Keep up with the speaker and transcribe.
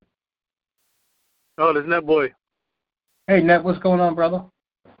Oh, there's Net Boy. Hey, Net, what's going on, brother?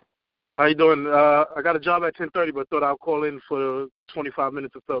 How you doing? I got a job at 10:30, but thought I'll call in for 25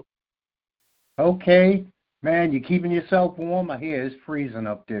 minutes or so. Okay. Man, you keeping yourself warm? I hear it's freezing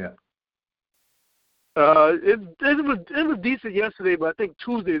up there. It was decent yesterday, but I think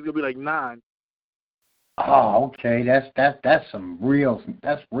Tuesday is gonna be like 9. Oh, okay. That's some real.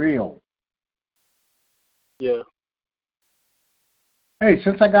 That's real. Yeah. Hey,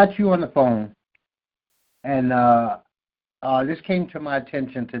 since I got you on the phone, and this came to my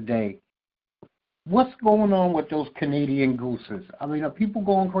attention today. What's going on with those Canadian gooses? I mean, are people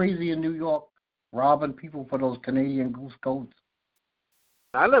going crazy in New York, robbing people for those Canadian goose coats?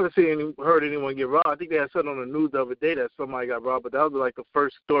 I never heard anyone get robbed. I think they had said on the news the other day that somebody got robbed, but that was like the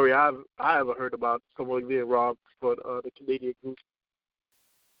first story I ever heard about someone being robbed for the Canadian Goose.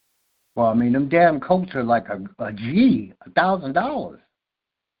 Well, I mean, them damn coats are like a G, $1,000.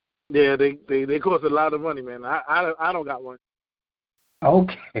 Yeah, they cost a lot of money, man. I don't got one.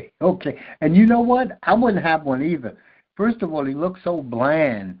 Okay. And you know what? I wouldn't have one either. First of all, he looks so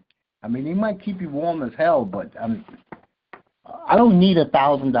bland. I mean, he might keep you warm as hell, but I don't need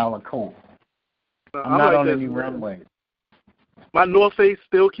 $1,000 coat. I'm not like on this, any man. runway. My North Face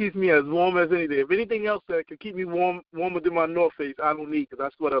still keeps me as warm as anything. If anything else that can keep me warmer than my North Face, I don't need because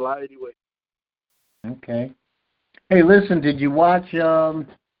I sweat a lot anyway. Okay. Hey, listen, did you watch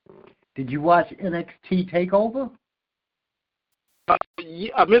NXT Takeover?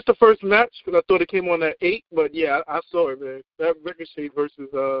 Yeah, I missed the first match because I thought it came on at 8, but yeah, I saw it, man. That Ricochet versus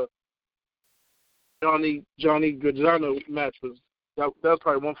Johnny Gargano match was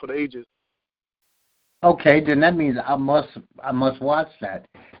probably one for the ages. Okay, then that means I must watch that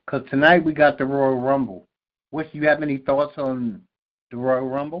because tonight we got the Royal Rumble. Do you have any thoughts on the Royal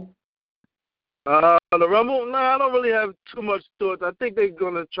Rumble? The Rumble? No, I don't really have too much thoughts. I think they're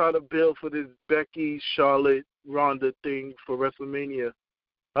gonna try to build for this Becky, Charlotte, Ronda thing for WrestleMania.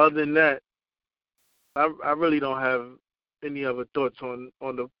 Other than that, I really don't have any other thoughts on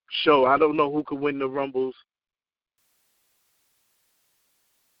the show. I don't know who could win the Rumbles.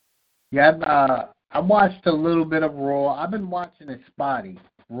 Yeah, I watched a little bit of Raw. I've been watching it spotty,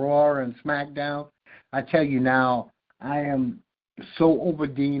 Raw and SmackDown. I tell you now, I am so over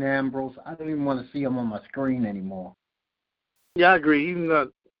Dean Ambrose. I don't even want to see him on my screen anymore. Yeah, I agree. He's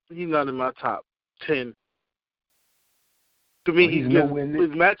not in my top 10. To me,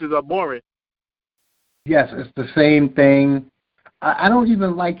 his matches are boring. Yes, it's the same thing. I don't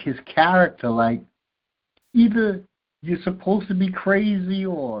even like his character. Like, either you're supposed to be crazy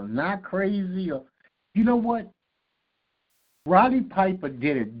or not crazy, or you know what? Roddy Piper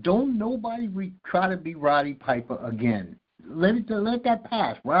did it. Don't nobody try to be Roddy Piper again. Let that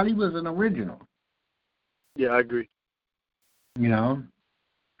pass. Roddy was an original. Yeah, I agree. You know,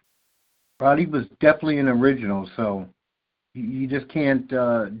 Roddy was definitely an original. So you just can't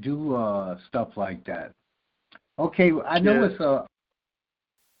do stuff like that. Okay, I know it's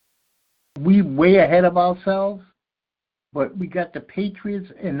we way ahead of ourselves, but we got the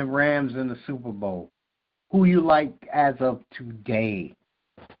Patriots and the Rams in the Super Bowl. Who you like as of today?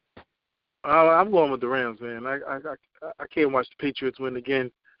 I'm going with the Rams, man. I can't watch the Patriots win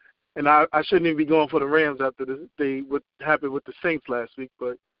again, and I shouldn't even be going for the Rams after what happened with the Saints last week.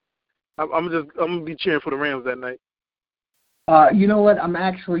 But I'm gonna be cheering for the Rams that night. You know what? I'm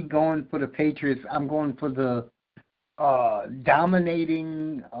actually going for the Patriots. I'm going for the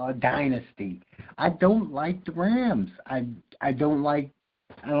dominating dynasty. I don't like the Rams. I don't like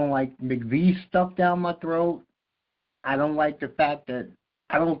McVie stuff down my throat. I don't like the fact that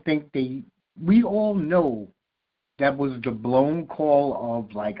I don't think we all know that was the blown call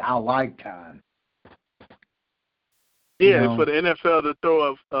of like our lifetime. Yeah, for the NFL to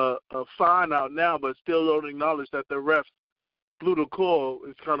throw a fine out now, but still don't acknowledge that the ref blew the call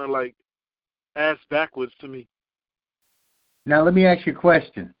is kind of like ass backwards to me. Now let me ask you a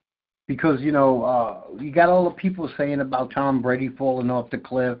question, because you got all the people saying about Tom Brady falling off the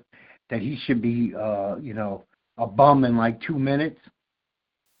cliff, that he should be a bum in like 2 minutes.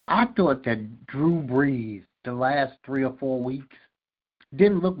 I thought that Drew Brees the last 3 or 4 weeks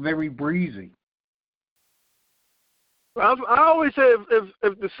didn't look very breezy. I always say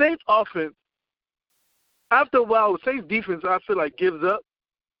if the Saints offense, after a while, the Saints defense, I feel like gives up.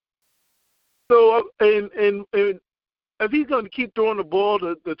 So and if he's going to keep throwing the ball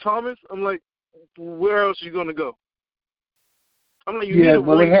to Thomas, I'm like, where else are you going to go? I'm like, you need a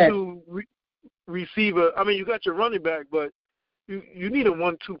 1-2 receiver. I mean, you got your running back, but you need a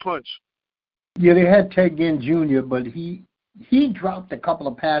 1-2 punch. Yeah, they had Ted Ginn Jr., but he dropped a couple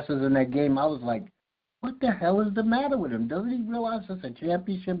of passes in that game. I was like, what the hell is the matter with him? Doesn't he realize it's a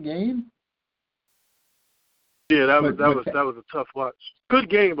championship game? Yeah, that was a tough watch. Good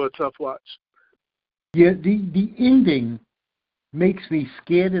game, but a tough watch. Yeah, the ending makes me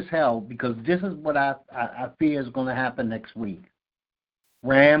scared as hell because this is what I fear is going to happen next week.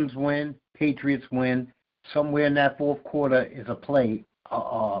 Rams win, Patriots win. Somewhere in that fourth quarter is a play,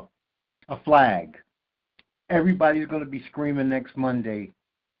 a flag. Everybody's going to be screaming next Monday,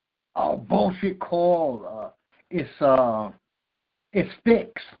 "Oh, bullshit call! It's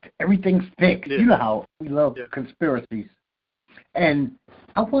fixed. Everything's fixed." Yeah. You know how we love conspiracies. And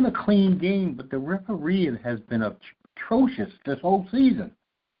I want a clean game, but the refereeing has been atrocious this whole season.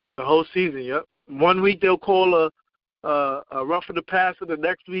 The whole season, yep. 1 week they'll call a roughing the passer. The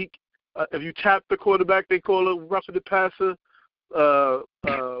next week, if you tap the quarterback, they call a roughing the passer.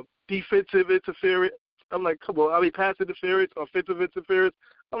 Defensive interference. I'm like, come on. I mean, pass interference, offensive interference.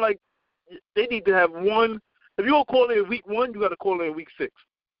 I'm like, they need to have one. If you don't call it in week 1, you got to call it in week 6.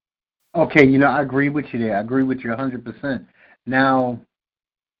 Okay, I agree with you there. I agree with you 100%. Now,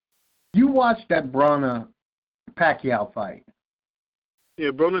 you watched that Broner-Pacquiao fight.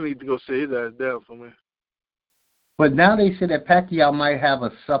 Yeah, Broner needs to go sit his ass down somewhere. But now they say that Pacquiao might have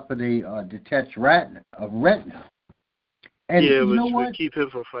a suffered a detached retina. And yeah, you know which what? would keep him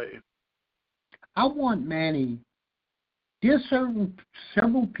from fighting. I want Manny. There's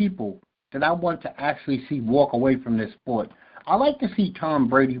several people that I want to actually see walk away from this sport. I like to see Tom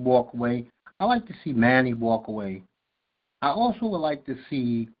Brady walk away. I like to see Manny walk away. I also would like to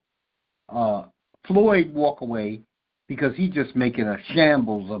see Floyd walk away because he's just making a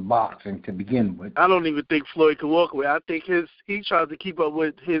shambles of boxing to begin with. I don't even think Floyd could walk away. I think he tries to keep up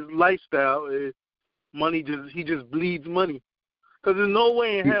with his lifestyle. And he just bleeds money. Because there's no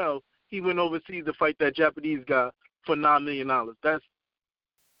way in hell he went overseas to fight that Japanese guy for $9 million. That's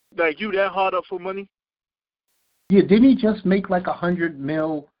like you that hard up for money? Yeah, didn't he just make like $100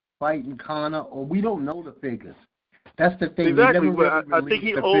 million fighting Conor? Or we don't know the figures. That's the thing. Exactly, we but never I think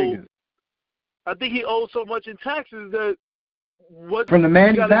he figures. I think he owed so much in taxes that from the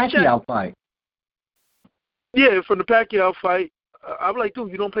Manny Pacquiao fight. Yeah, from the Pacquiao fight. I'm like,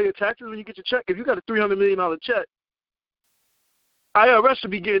 dude, you don't pay your taxes when you get your check. If you got a $300 million check, IRS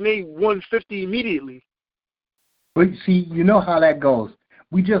should be getting $150 immediately. But see, you know how that goes.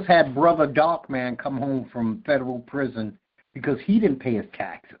 We just had Brother Darkman come home from federal prison because he didn't pay his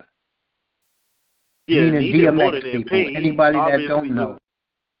taxes. Yeah, he did more than people. Pay. Anybody that don't know.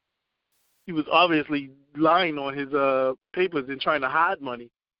 He was obviously lying on his papers and trying to hide money.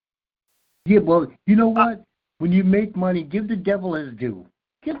 Yeah, well, you know what? When you make money, give the devil his due.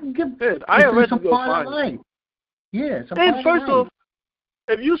 Give IRS is part of life. Yeah, it's a part of first life. off,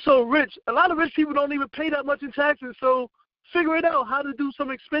 if you're so rich, a lot of rich people don't even pay that much in taxes, so figure it out how to do some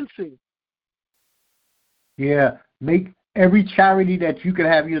expensing. Yeah, make every charity that you could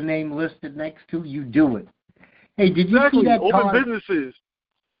have your name listed next to, you do it. Hey, did you see that Open businesses.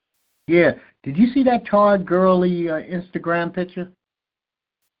 Yeah, did you see that Todd Gurley Instagram picture?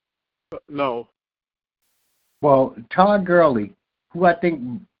 No. Well, Todd Gurley, who I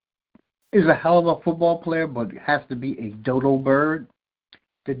think is a hell of a football player, but has to be a dodo bird.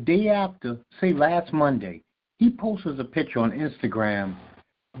 The day after, say last Monday, he posted a picture on Instagram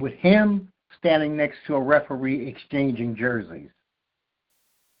with him standing next to a referee exchanging jerseys.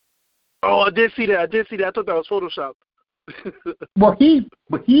 Oh, I did see that. I thought that was Photoshop. Well,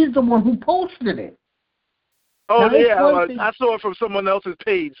 he's the one who posted it. Oh, now, yeah, I saw it from someone else's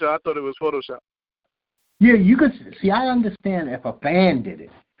page, so I thought it was Photoshop. Yeah, you could see. I understand if a fan did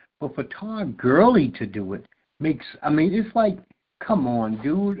it, but for Todd Gurley to do it it's like, come on,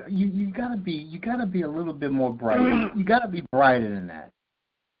 dude, you gotta be a little bit more bright. You gotta be brighter than that.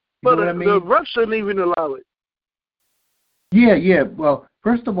 But the ref shouldn't even allow it. Yeah. Well,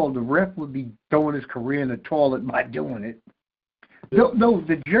 first of all, the ref would be throwing his career in the toilet by doing it. No,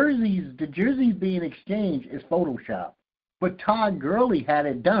 the jerseys being exchanged is Photoshop, but Todd Gurley had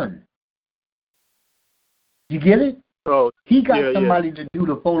it done. You get it? Oh, he got somebody to do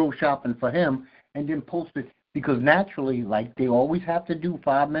the photoshopping for him and then post it because naturally, like they always have to do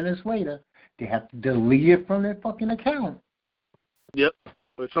 5 minutes later, they have to delete it from their fucking account. Yep,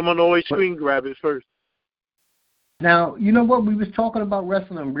 but someone always screen grab it first. Now, you know what? We was talking about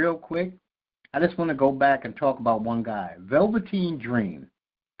wrestling real quick. I just want to go back and talk about one guy, Velveteen Dream.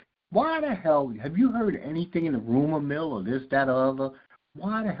 Why the hell, have you heard anything in the rumor mill or this, that, or other?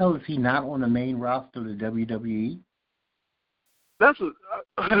 Why the hell is he not on the main roster of the WWE?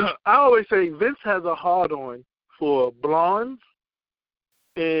 I always say Vince has a hard-on for blondes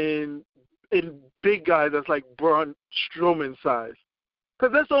and big guys that's like Braun Strowman size.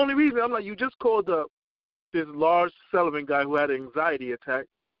 Because that's the only reason. I'm like, you just called up this Lars Sullivan guy who had an anxiety attack,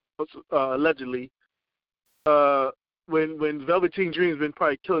 allegedly. when Velveteen Dream's been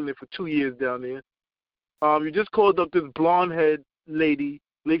probably killing it for 2 years down there. You just called up this blonde-head lady,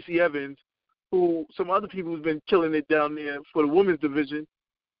 Lacey Evans, who some other people who's been killing it down there for the women's division.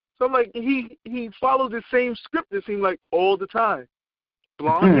 So I'm like, he follows the same script, it seems like, all the time.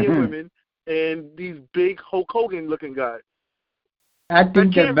 Blonde-haired women and these big Hulk Hogan-looking guys. I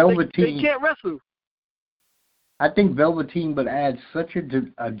think that Velveteen... They can't wrestle. I think Velveteen would add such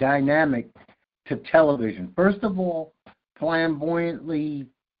a dynamic to television. First of all, flamboyantly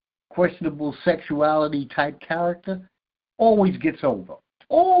questionable sexuality type character always gets over.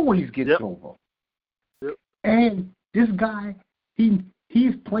 Always gets over. Yep. And this guy,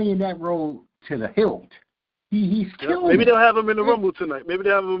 he's playing that role to the hilt. He's killing. Maybe they'll have him in the Rumble tonight. Maybe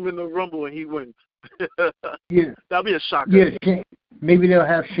they'll have him in the Rumble and he wins. Yeah. That'll be a shocker. Yeah. Maybe they'll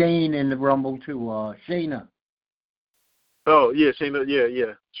have Shane in the Rumble too. Shayna. Oh yeah, Shayna.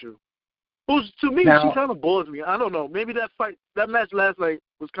 Yeah, true. Who's to me, now, she kind of bores me. I don't know. Maybe that match last night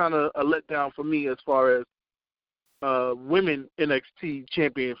was kind of a letdown for me as far as women NXT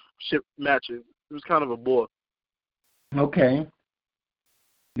championship matches. It was kind of a bore. Okay.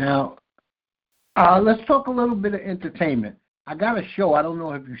 Now, let's talk a little bit of entertainment. I got a show. I don't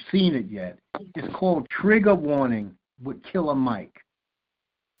know if you've seen it yet. It's called Trigger Warning with Killer Mike.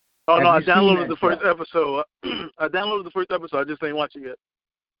 Oh, no, I downloaded the first episode. I just ain't watch it yet.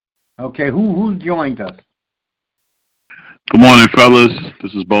 Okay, who joined us? Good morning, fellas.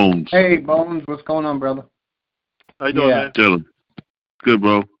 This is Bones. Hey, Bones. What's going on, brother? How you doing, man? Chilling. Good,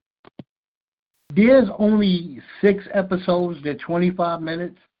 bro. There's only 6 episodes. They're 25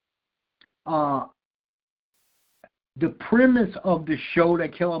 minutes. The premise of the show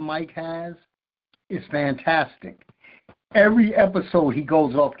that Killer Mike has is fantastic. Every episode he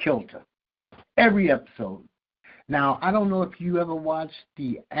goes off kilter. Every episode. Now, I don't know if you ever watched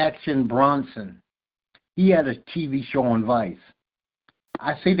the Action Bronson. He had a TV show on Vice.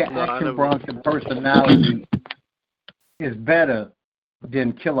 I say the Action Bronson personality is better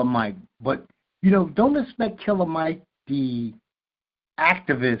than Killer Mike. But, don't expect Killer Mike, the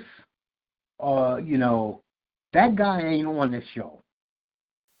activist, that guy ain't on this show.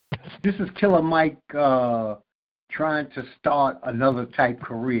 This is Killer Mike trying to start another type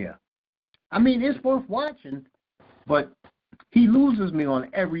career. I mean, it's worth watching, but he loses me on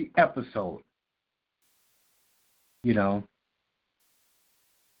every episode. You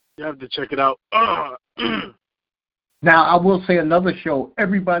have to check it out. Now, I will say another show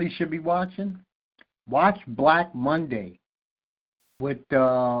everybody should be watching. Watch Black Monday with,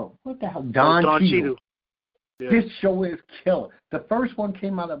 what the hell, Don Cheadle. Yeah. This show is killer. The first one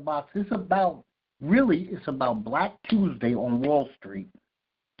came out of the box. It's about Black Tuesday on Wall Street.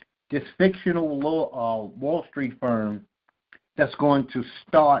 This fictional Wall Street firm that's going to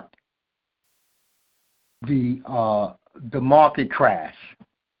start the market crash.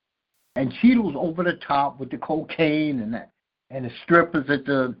 And Cheadle's over the top with the cocaine and the strippers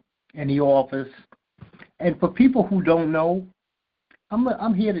in the office. And for people who don't know,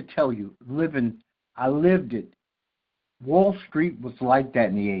 I'm here to tell you, I lived it. Wall Street was like that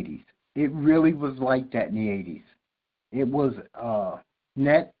in the 80s. It really was like that in the 80s. It was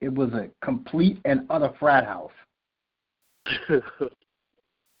it was a complete and utter frat house.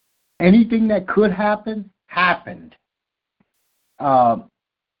 Anything that could happen, happened. I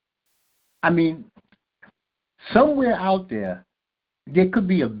mean, somewhere out there could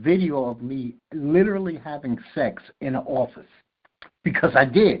be a video of me literally having sex in an office. Because I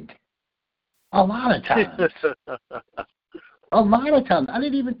did. A lot of times. A lot of times. I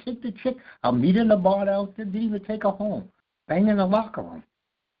didn't even take the chick. I'll meet in the bar out there, didn't even take her home. Bang in the locker room.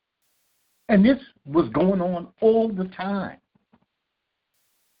 And this was going on all the time.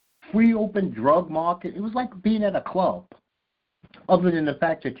 Free open drug market. It was like being at a club. Other than the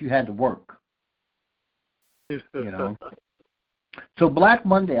fact that you had to work. So Black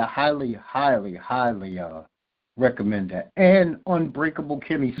Monday, I highly, highly, highly recommend that. And Unbreakable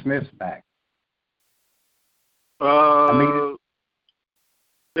Kimmy Smith's back.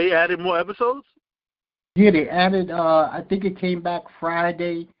 They added more episodes? Yeah, they added, I think it came back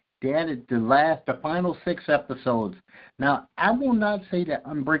Friday. They added the final 6 episodes. Now, I will not say that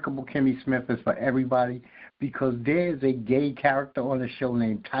Unbreakable Kimmy Smith is for everybody because there is a gay character on the show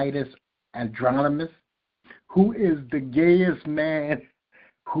named Titus Andronimus who is the gayest man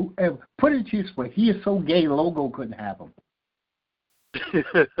who ever. Put it this way, he is so gay, Logo couldn't have him.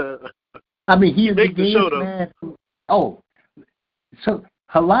 I mean, he is the gayest man. So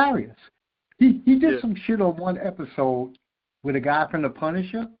hilarious. He did some shit on one episode with a guy from The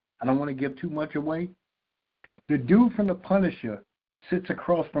Punisher. I don't want to give too much away. The dude from The Punisher sits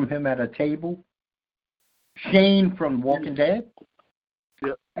across from him at a table, Shane from Walking Dead.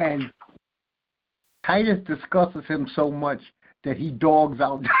 Yep. And Titus discusses him so much that he dogs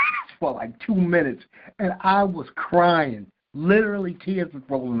out for like 2 minutes, and I was crying. Literally, tears were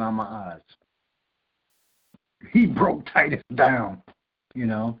rolling down my eyes. He broke Titus down, you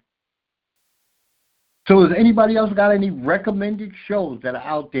know. So has anybody else got any recommended shows that are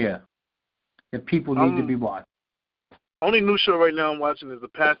out there that people need to be watching? Only new show right now I'm watching is The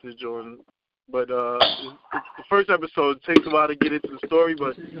Passage on, but it's the first episode. It takes a while to get into the story,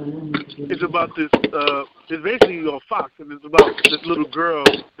 but it's about this. It's basically on Fox, and it's about this little girl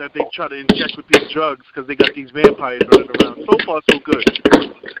that they try to inject with these drugs because they got these vampires running around. So far, so good.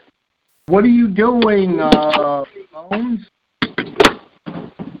 What are you doing, Bones?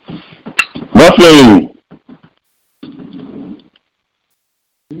 Nothing.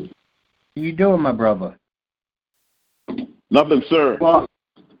 What are you doing, my brother? Nothing, sir. Well,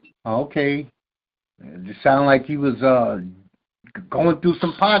 okay. It just sounded like he was going through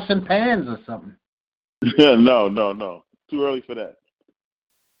some pots and pans or something. No. Too early for that.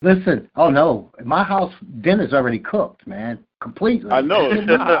 Listen, oh no, in my house, dinner's already cooked, man, completely. I know.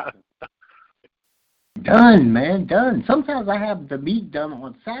 Done, man, done. Sometimes I have the meat done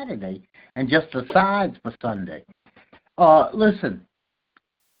on Saturday and just the sides for Sunday. Listen,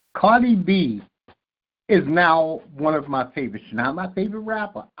 Cardi B is now one of my favorites. She's not my favorite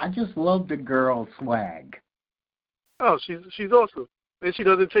rapper. I just love the girl's swag. Oh, she's awesome, and she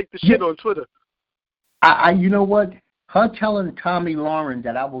doesn't take the shit on Twitter. You know what? Her telling Tommy Lauren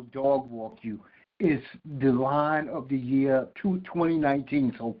that I will dog walk you is the line of the year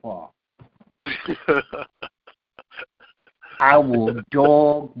 2019 so far. I will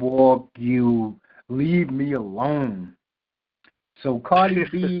dog walk you. Leave me alone. So Cardi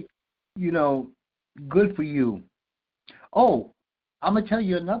B, you know, good for you. Oh, I'm going to tell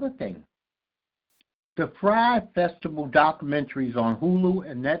you another thing. The Fry Festival documentaries on Hulu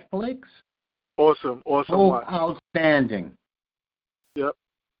and Netflix. Awesome. Both outstanding. Yep.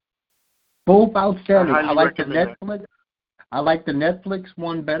 Both outstanding. I like the recommend Netflix. I like the Netflix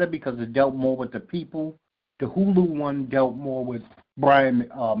one better because it dealt more with the people. The Hulu one dealt more with Brian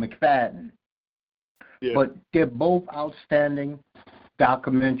McFadden. Yeah. But they're both outstanding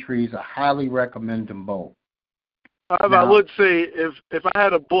documentaries. I highly recommend them both. However, I would say if I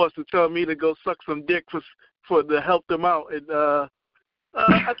had a boss to tell me to go suck some dick for to help them out, and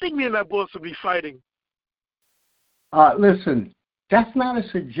I think me and that boss would be fighting. Listen, that's not a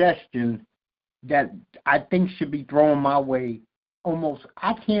suggestion that I think should be thrown my way. Almost,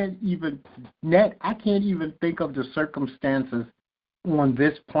 I can't even think of the circumstances on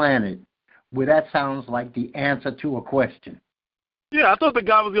this planet where that sounds like the answer to a question. Yeah, I thought the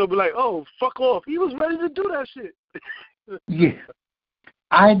guy was going to be like, oh, fuck off. He was ready to do that shit. Yeah.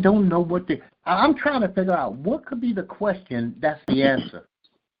 I don't know I'm trying to figure out what could be the question that's the answer.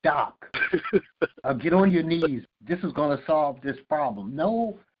 Doc, get on your knees. This is going to solve this problem.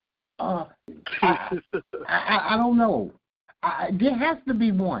 No, I don't know. There has to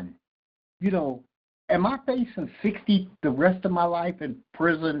be one. You know, am I facing 60 the rest of my life in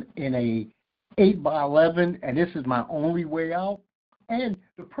prison in a 8x11, and this is my only way out? And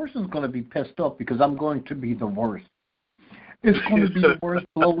the person's going to be pissed off because I'm going to be the worst. It's going to be the worst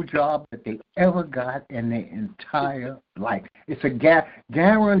blowjob that they ever got in their entire life. It's a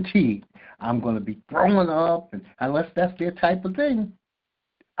guarantee. I'm going to be throwing up, and unless that's their type of thing,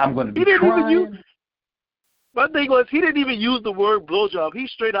 I'm going to be crying. My thing was, he didn't even use the word blowjob. He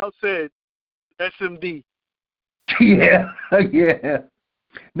straight out said SMD. Yeah.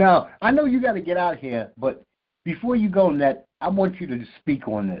 Now, I know you got to get out here, but before you go, Ned, I want you to speak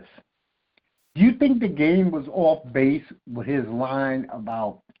on this. Do you think the game was off base with his line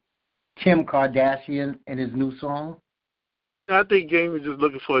about Kim Kardashian and his new song? I think Game is just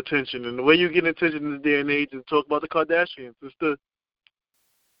looking for attention, and the way you get attention in this day and age is talk about the Kardashians.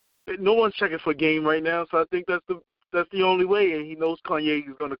 No one's checking for Game right now, so I think that's the only way. And he knows Kanye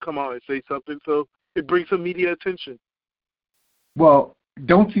is going to come out and say something, so it brings some media attention. Well,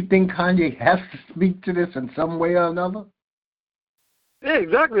 don't you think Kanye has to speak to this in some way or another? Yeah,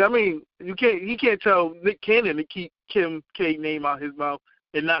 exactly. I mean, he can't tell Nick Cannon to keep Kim K name out his mouth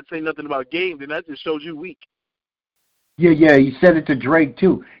and not say nothing about Game. Then that just shows you weak. Yeah. He said it to Drake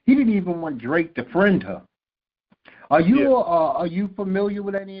too. He didn't even want Drake to friend her. Are you familiar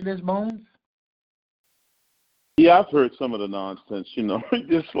with any of this, Bones? Yeah, I've heard some of the nonsense. You know,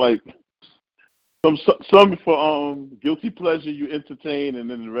 just like some for guilty pleasure you entertain, and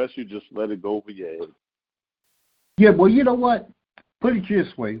then the rest you just let it go over your head. Yeah, well, you know what? Put it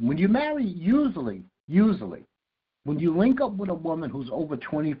this way: when you marry, usually, when you link up with a woman who's over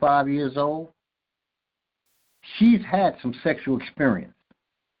 25 years old, she's had some sexual experience.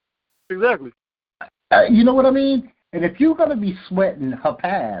 Exactly. You know what I mean? And if you're going to be sweating her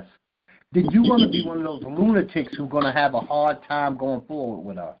past, then you're going to be one of those lunatics who's going to have a hard time going forward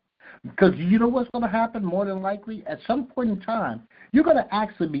with her. Because you know what's going to happen more than likely? At some point in time, you're going to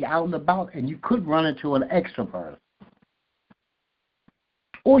actually be out and about, and you could run into an ex of hers.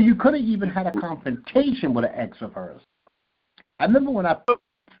 Or you could have even had a confrontation with an ex of hers. I remember when I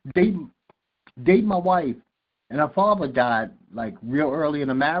dated my wife, and her father died, like, real early in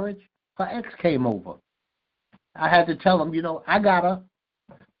the marriage, her ex came over. I had to tell him, I got her.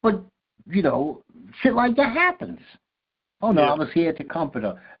 But, shit like that happens. Oh, no, yeah. I was here to comfort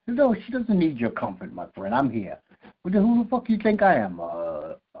her. No, she doesn't need your comfort, my friend. I'm here. Well, then who the fuck you think I am?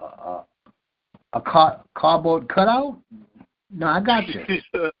 A cardboard cutout? No, I got you.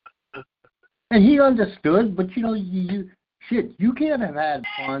 And he understood, but, you can't have had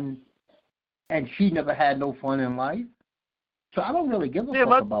fun, and she never had no fun in life. So I don't really give a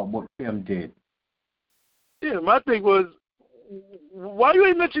fuck about what Kim did. Yeah, my thing was, why you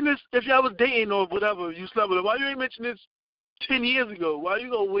ain't mention this if y'all was dating or whatever, you slept with her? Why you ain't mention this 10 years ago? Why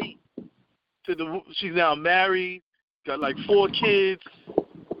you gonna wait till she's now married, got like 4 kids,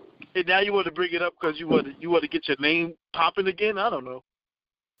 and now you want to bring it up because you want to get your name popping again? I don't know.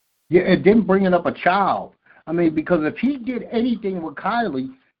 Yeah, and then bringing up a child. I mean, because if he did anything with Kylie,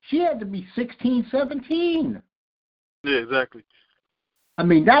 she had to be 16, 17. Yeah, exactly. I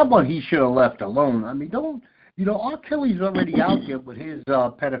mean, that one he should have left alone. I mean, don't, R. Kelly's already out there with his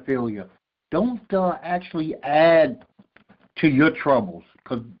pedophilia. Don't actually add to your troubles.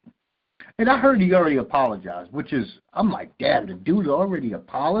 And I heard he already apologized, which is, I'm like, damn, the dude already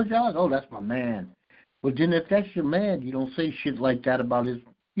apologized? Oh, that's my man. Well, then if that's your man, you don't say shit like that about his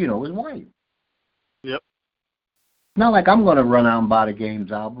wife. Yep. Not like I'm going to run out and buy the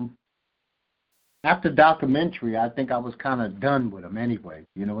Games album. After documentary, I think I was kind of done with him anyway.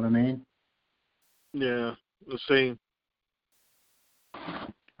 You know what I mean? Yeah, the same.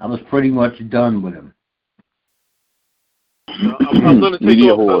 I was pretty much done with him. I'm going to take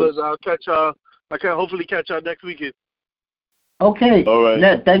off, fellas. I'll catch y'all. I can hopefully catch y'all next weekend. Okay. All right.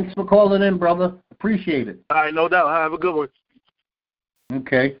 Ned, thanks for calling in, brother. Appreciate it. All right, no doubt. Have a good one.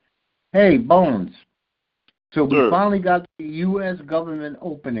 Okay. Hey, Bones. So we finally got the U.S. government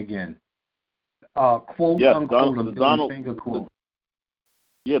open again. Quote, unquote, the Donald, finger quote.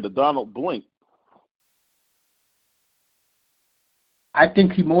 The Donald blinked. I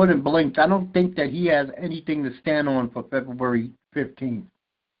think he more than blinked. I don't think that he has anything to stand on for February 15th.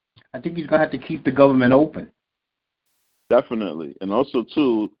 I think he's going to have to keep the government open. Definitely. And also,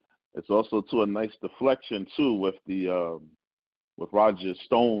 too, it's also, too, a nice deflection, too, with with Roger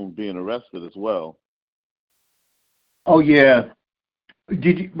Stone being arrested as well. Oh, yeah.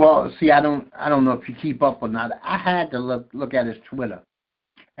 Did you? Well, see, I don't know if you keep up or not. I had to look at his Twitter,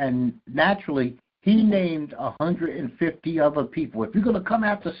 and naturally, he named 150 other people. If you're gonna come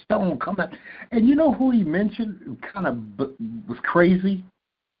after Stone, come at. And you know who he mentioned? Kind of was crazy.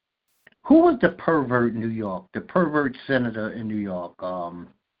 Who was the pervert in New York? The pervert senator in New York. You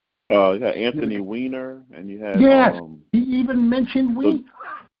had Anthony Weiner, and you had. Yes, he even mentioned Weiner.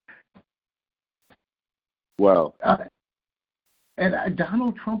 Wow. And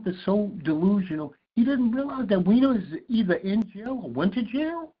Donald Trump is so delusional. He didn't realize that Weiner is either in jail or went to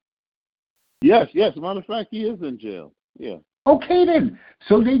jail. Yes. As a matter of fact, he is in jail. Yeah. Okay, then.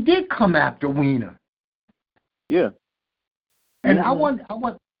 So they did come after Weiner. Yeah. And I want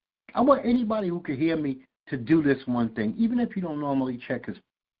anybody who can hear me to do this one thing, even if you don't normally check his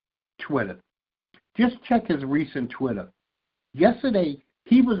Twitter. Just check his recent Twitter. Yesterday,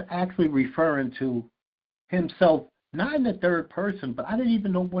 he was actually referring to himself, not in the third person, but I didn't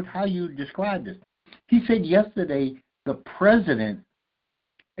even know how you described this. He said yesterday the president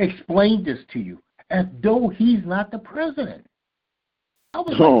explained this to you as though he's not the president. I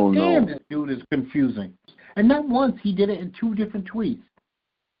was damn, this dude is confusing. And not once, he did it in 2 different tweets.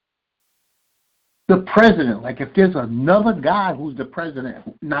 The president, like if there's another guy who's the president,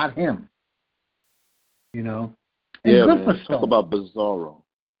 not him. And yeah, good man. for Stone. Talk about Bizarro.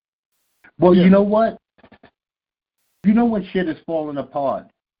 Well, you know what? You know when shit is falling apart?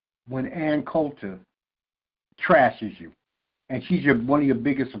 When Ann Coulter trashes you, and she's one of your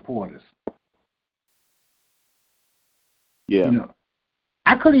biggest supporters. Yeah.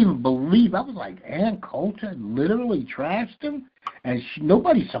 I couldn't even believe. I was like, Ann Coulter literally trashed him, and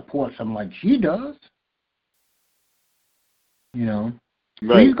nobody supports him like she does. Right.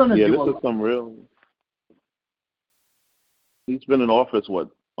 So he's gonna this do is some real. He's been in office a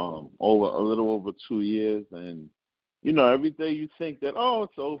little over 2 years, and every day you think that, oh,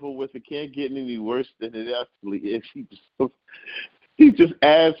 it's over with, it can't get any worse than it actually is. He just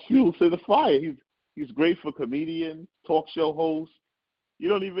adds fuel to the fire. He's great for comedians, talk show hosts. You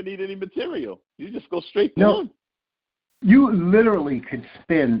don't even need any material. You just go straight to him. You literally could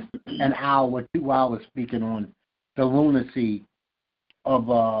spend an hour, 2 hours speaking on the lunacy of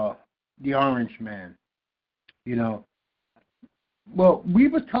the Orange Man. Well, we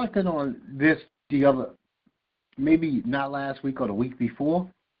were talking on this the other, maybe not last week or the week before,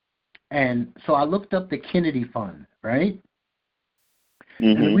 and so I looked up the Kennedy Fund, right?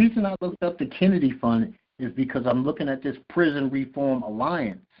 And the reason I looked up the Kennedy Fund is because I'm looking at this Prison Reform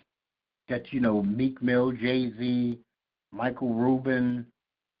Alliance that, Meek Mill, Jay-Z, Michael Rubin,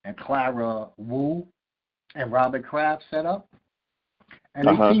 and Clara Wu and Robert Kraft set up. And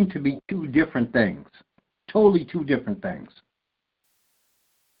they seem to be two different things, totally two different things.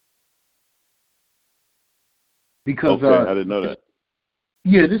 Because I didn't know that.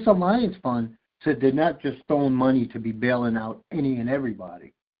 Yeah, this Alliance Fund said they're not just throwing money to be bailing out any and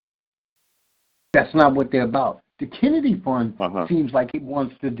everybody. That's not what they're about. The Kennedy Fund seems like it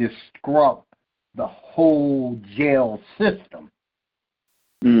wants to disrupt the whole jail system.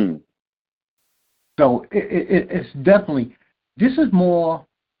 So it's definitely, this is more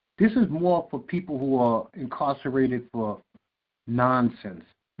for people who are incarcerated for nonsense.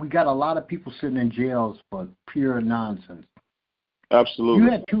 We got a lot of people sitting in jails for pure nonsense.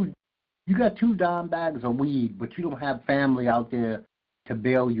 Absolutely. You got two dime bags of weed, but you don't have family out there to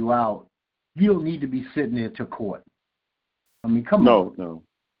bail you out. You don't need to be sitting there to court. I mean, come on. No.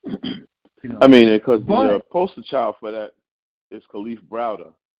 I mean, because the poster child for that is Khalif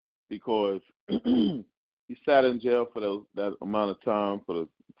Browder, because he sat in jail for that amount of time, for the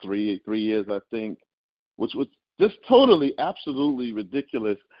three years, I think, which was just totally, absolutely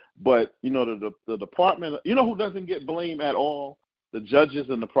ridiculous. But, the department, who doesn't get blamed at all? The judges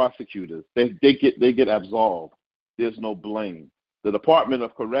and the prosecutors. They get absolved. There's no blame. The Department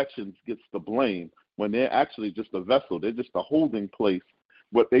of Corrections gets the blame when they're actually just a vessel. They're just a holding place.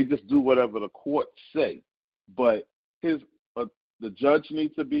 But they just do whatever the courts say. But the judge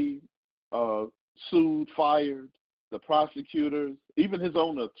needs to be sued, fired. The prosecutors, even his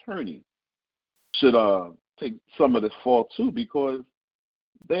own attorney, should take some of this fault too, because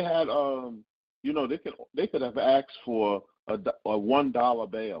they had, they could have asked for a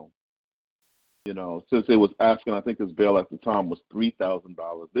 $1 bail. Since they was asking, I think his bail at the time was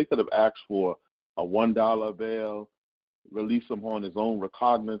 $3,000. They could have asked for a $1 bail, release him on his own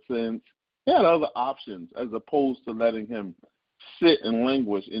recognizance. They had other options as opposed to letting him sit and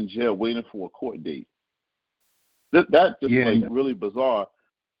languish in jail waiting for a court date. That just really bizarre.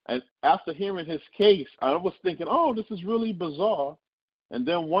 And after hearing his case, I was thinking, oh, this is really bizarre. And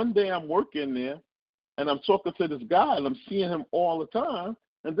then one day I'm working there, and I'm talking to this guy, and I'm seeing him all the time.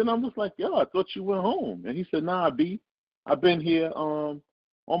 And then I'm just like, yo, I thought you went home. And he said, nah, B, I've been here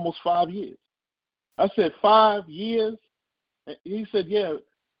almost 5 years. I said, 5 years? And he said, yeah,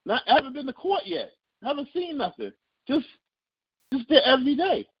 I haven't been to court yet. I haven't seen nothing. Just there every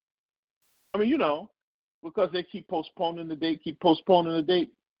day. I mean, because they keep postponing the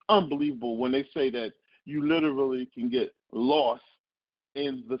date. Unbelievable when they say that you literally can get lost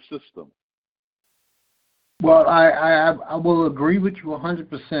in the system. Well, I will agree with you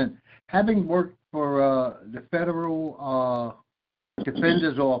 100%. Having worked for the Federal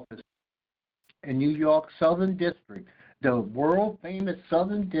Defender's Office in New York, Southern District, the world-famous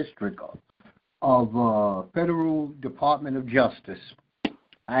Southern District of Federal Department of Justice,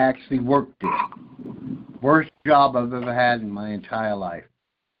 I actually worked there. Worst job I've ever had in my entire life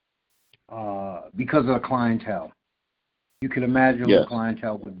because of the clientele. You can imagine what the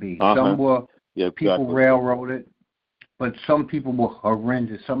clientele would be. Some were people railroaded, but some people were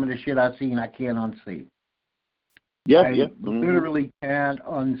horrendous. Some of the shit I've seen, I can't unsee. Literally can't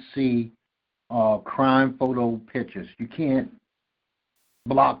unsee crime photo pictures. You can't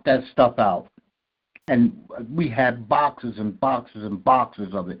block that stuff out. And we had boxes and boxes and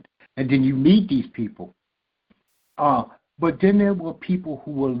boxes of it. And then you meet these people. But then there were people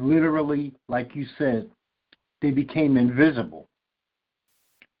who were literally, like you said, they became invisible.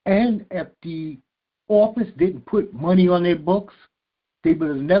 And if the office didn't put money on their books, they would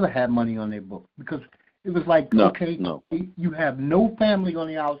have never had money on their books, because it was like, you have no family on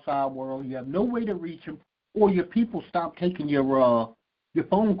the outside world, you have no way to reach them, or your people stop taking your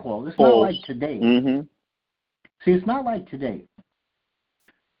phone call. It's not like today. See, it's not like today.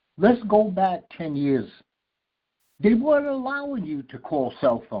 Let's go back 10 years. They weren't allowing you to call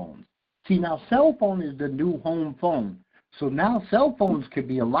cell phones. See, now cell phone is the new home phone. So now cell phones could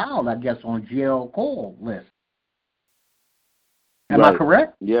be allowed, I guess, on jail call lists. Am I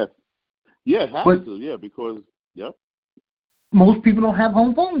correct? Yes. Yeah, it has to. Yeah, because most people don't have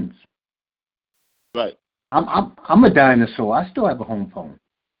home phones. Right. I'm a dinosaur. I still have a home phone.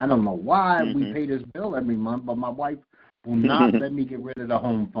 I don't know why we pay this bill every month, but my wife will not let me get rid of the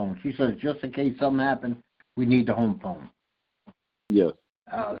home phone. She says just in case something happens, we need the home phone. Yes.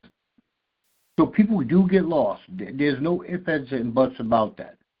 So people do get lost. There's no ifs, ands, and buts about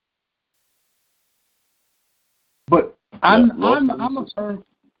that. But I'm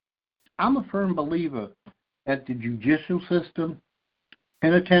a firm believer that the judicial system,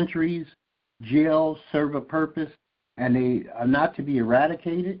 penitentiaries, jails serve a purpose, and they are not to be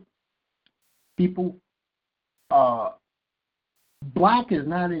eradicated. People, black is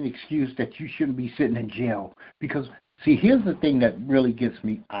not an excuse that you shouldn't be sitting in jail. Because, see, here's the thing that really gets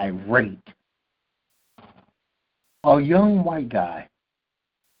me irate. A young white guy,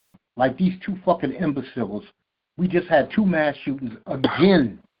 like these two fucking imbeciles, we just had 2 mass shootings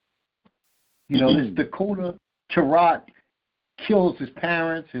again. This Dakota Tarot kills his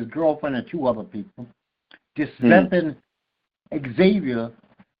parents, his girlfriend, and 2 other people. This Zephyr Xavier,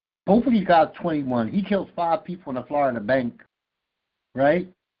 both of these guys 21. He kills 5 people in a Florida bank, right?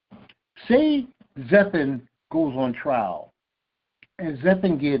 Say Zephyr goes on trial, and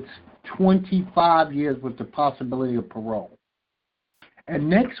Zephyr gets 25 years with the possibility of parole. And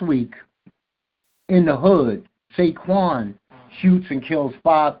next week, in the hood, Saquon shoots and kills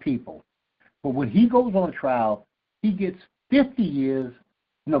 5 people. But when he goes on trial, he gets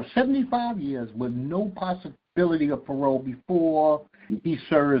 75 years with no possibility of parole before he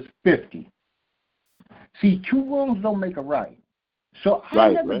serves 50. See, 2 wrongs don't make a right. So I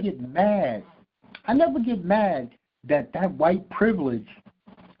never get mad. I never get mad that white privilege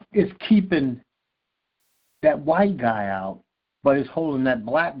is keeping that white guy out, but is holding that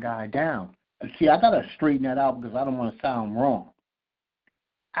black guy down. See, I got to straighten that out because I don't want to sound wrong.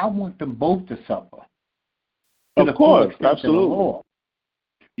 I want them both to suffer. Of course, absolutely.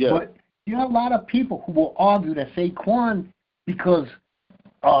 Yeah. But you have a lot of people who will argue that Saquon, because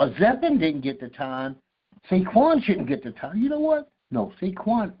Zephyr didn't get the time, Saquon shouldn't get the time. You know what? No,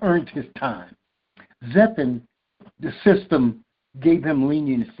 Saquon earned his time. Zephyr, the system gave him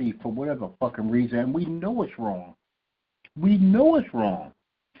leniency for whatever fucking reason, and we know it's wrong. We know it's wrong.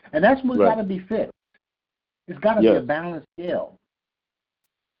 And that's what's got to be fixed. It's got to be a balanced scale.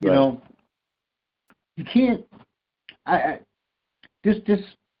 You know, you can't. I'm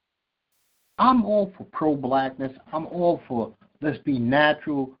all for pro-blackness. I'm all for let's be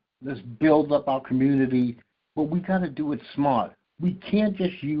natural. Let's build up our community, but we got to do it smart. We can't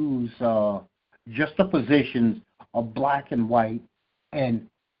just use juxtapositions of black and white and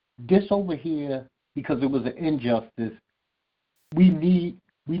this over here because it was an injustice. We need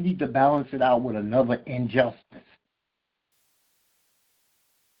to balance it out with another injustice.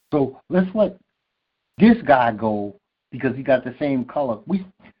 So let's let this guy go because he got the same color.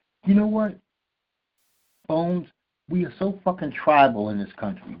 You know what, Bones? We are so fucking tribal in this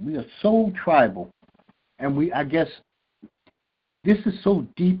country. We are so tribal, and I guess this is so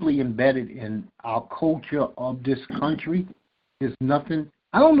deeply embedded in our culture of this country. There's nothing.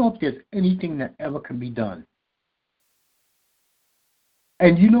 I don't know if there's anything that ever can be done.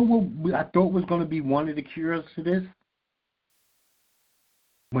 And you know what I thought was going to be one of the cures to this?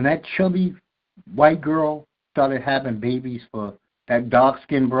 When that chubby white girl started having babies for that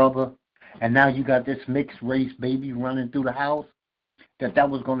dark-skinned brother, and now you got this mixed-race baby running through the house, that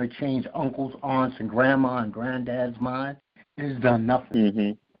was going to change uncles, aunts, and grandma and granddad's mind, it has done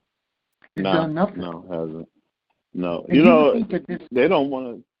nothing. It's done nothing. No, it hasn't. No. And they don't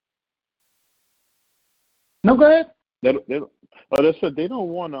want to. No, go ahead. They don't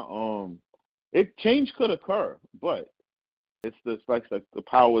want to. Change could occur, but it's like the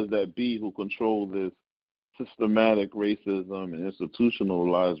powers that be who control this systematic racism and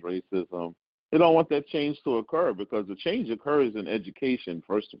institutionalized racism. They don't want that change to occur because the change occurs in education,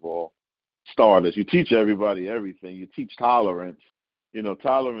 first of all. Starters, you teach everybody everything. You teach tolerance.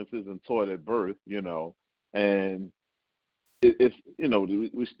 Tolerance isn't taught at birth, and it's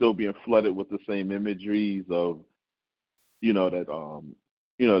we're still being flooded with the same imageries of,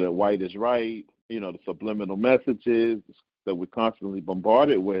 that white is right, the subliminal messages that we're constantly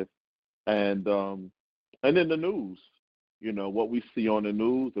bombarded with, and then the news, what we see on the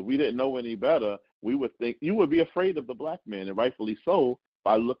news. If we didn't know any better, we would think you would be afraid of the black man, and rightfully so,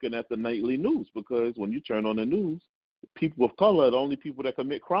 by looking at the nightly news, because when you turn on the news, people of color are the only people that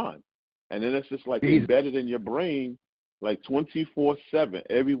commit crime. And then it's just like embedded in your brain, like 24/7,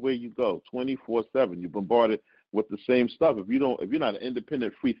 everywhere you go, 24/7. You're bombarded with the same stuff. If you're not an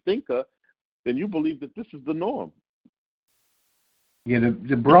independent free thinker, then you believe that this is the norm. Yeah,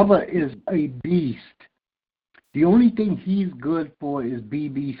 the brother is a beast. The only thing he's good for is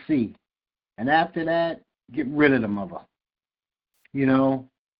BBC. And after that, get rid of the mother. You know?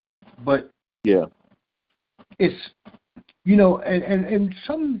 But yeah, it's, you know, and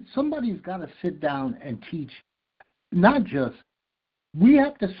somebody's got to sit down and teach, not just, we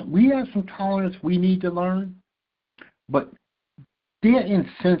have some tolerance we need to learn, but their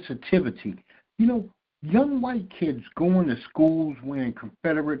insensitivity. You know, young white kids going to schools wearing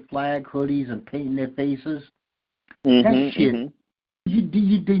Confederate flag hoodies and painting their faces, that shit,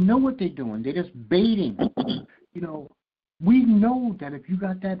 they know what they're doing. They're just baiting. You know, we know that if you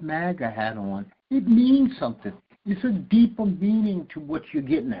got that MAGA hat on, it means something. It's a deeper meaning to what you're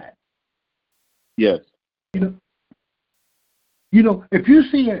getting at. Yes. You know, if you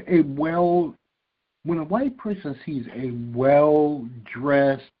see when a white person sees a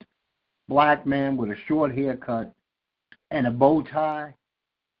well-dressed black man with a short haircut and a bow tie,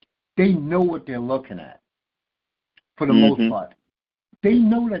 they know what they're looking at, for the most part. They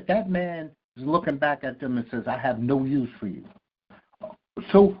know that man is looking back at them and says, I have no use for you.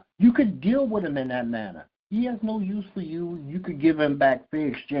 So you could deal with him in that manner. He has no use for you. You could give him back fair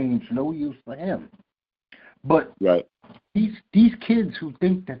exchange, no use for him. But right. These kids who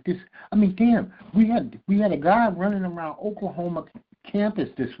think that this, I mean, damn, we had a guy running around Oklahoma campus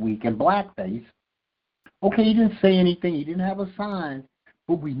this week in blackface. Okay, he didn't say anything. He didn't have a sign,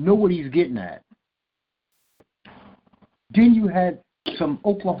 but we know what he's getting at. Then you had some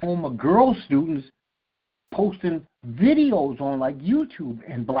Oklahoma girl students posting videos on like YouTube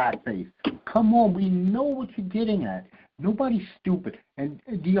in blackface. Come on, we know what you're getting at. Nobody's stupid. And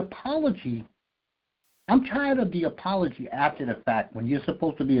the apology, I'm tired of the apology after the fact when you're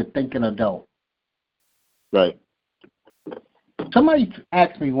supposed to be a thinking adult. Right. Somebody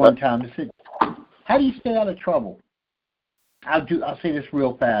asked me one time, they said, how do you stay out of trouble? I'll say this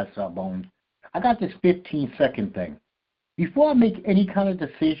real fast, Bones. I got this 15-second thing. Before I make any kind of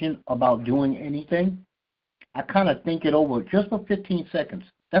decision about doing anything, I kind of think it over just for 15 seconds.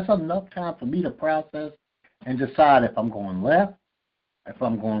 That's enough time for me to process and decide if I'm going left, if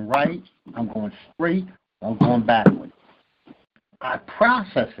I'm going right, I'm going straight, I'm going backward. I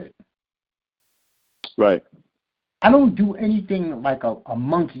process it. Right. I don't do anything like a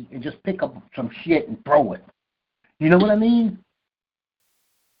monkey and just pick up some shit and throw it. You know what I mean?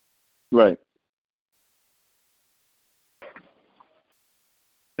 Right.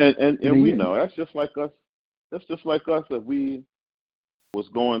 And we know that's just like us. That's just like us if we was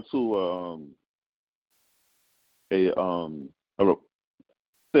going to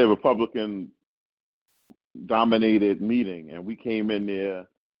a Republican dominated meeting and we came in there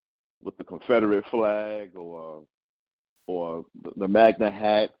with the Confederate flag or the Magna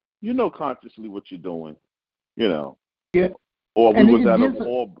hat, you know consciously what you're doing, you know. Yeah. Or we was at an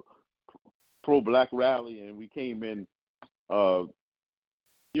all pro-black rally and we came in,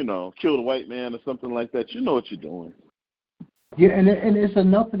 you know, kill the white man or something like that. You know what you're doing. Yeah, and it's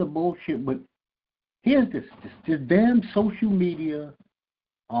enough of the bullshit. But here's this damn social media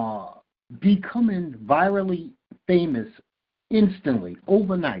becoming virally famous instantly,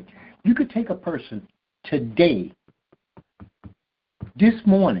 overnight. You could take a person today, this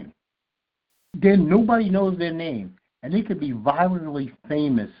morning, then nobody knows their name, and they could be virally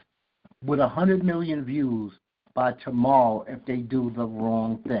famous with 100 million views by tomorrow if they do the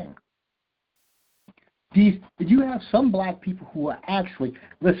wrong thing. You have some black people who are actually,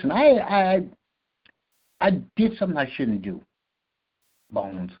 listen, I did something I shouldn't do,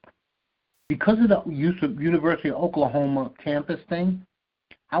 Bones. Because of the University of Oklahoma campus thing,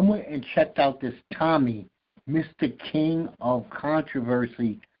 I went and checked out this Tommy, Mr. King of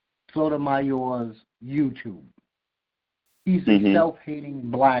Controversy, Sotomayor's YouTube. He's a self-hating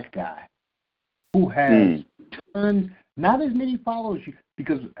black guy who has tons, not as many followers,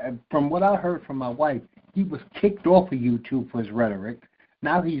 because from what I heard from my wife, he was kicked off of YouTube for his rhetoric.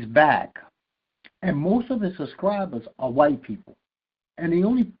 Now he's back. And most of his subscribers are white people. And the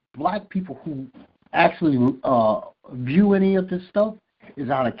only black people who actually view any of this stuff is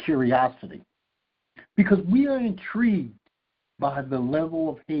out of curiosity. Because we are intrigued by the level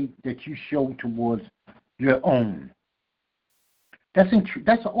of hate that you show towards your own.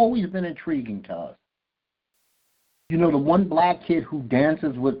 That's always been intriguing to us. You know, the one black kid who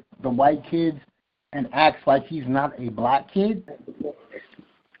dances with the white kids and acts like he's not a black kid,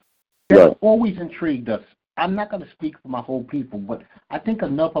 that's always intrigued us. I'm not going to speak for my whole people, but I think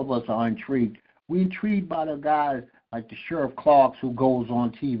enough of us are intrigued. We're intrigued by the guys like the Sheriff Clarks who goes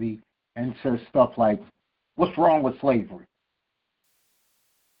on TV and says stuff like, what's wrong with slavery?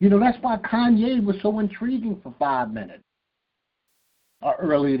 You know, that's why Kanye was so intriguing for 5 minutes.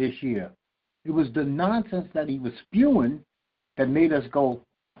 earlier this year. It was the nonsense that he was spewing that made us go,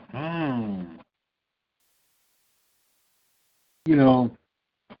 You know,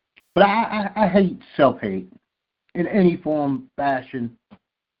 but I hate self-hate in any form, fashion.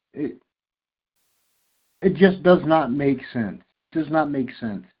 It just does not make sense. Does not make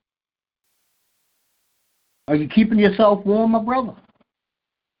sense. Are you keeping yourself warm, my brother?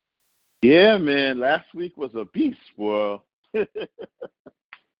 Yeah, man. Last week was a beast, boy.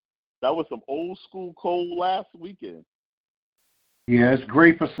 That was some old school cold last weekend. Yeah, it's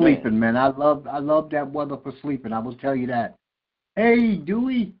great for sleeping, man. I love that weather for sleeping. I will tell you that. Hey,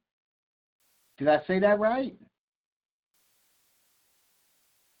 Dewey. Did I say that right?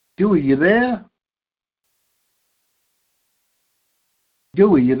 Dewey, you there?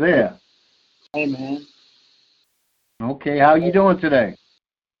 Dewey, you there? Hey, man. Okay, how you doing today?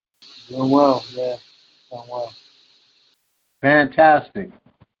 Doing well, yeah. Doing well. Fantastic.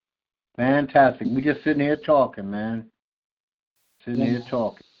 Fantastic. We just sitting here talking, man. Sitting here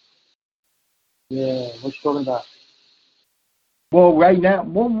talking. Yeah, what you talking about? Well, right now,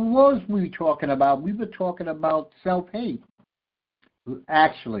 what was we talking about? We were talking about self-hate.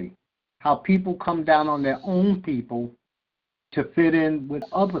 Actually, how people come down on their own people to fit in with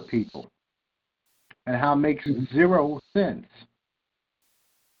other people. And how it makes zero sense.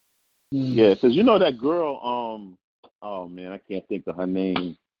 Yeah, because you know that girl, oh man, I can't think of her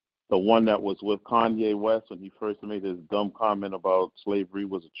name. The one that was with Kanye West when he first made his dumb comment about slavery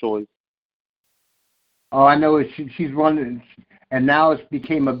was a choice. Oh, I know she's running, and now it's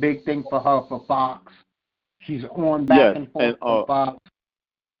became a big thing for her for Fox. She's on back and forth for Fox.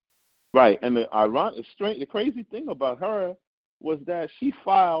 Right, and the crazy thing about her was that she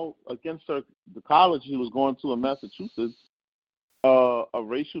filed against the college she was going to in Massachusetts a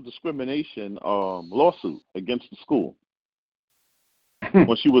racial discrimination lawsuit against the school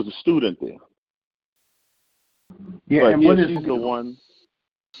when she was a student there. Yeah, but and here she's the one,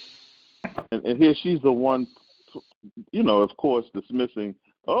 and here she's the one, of course, dismissing,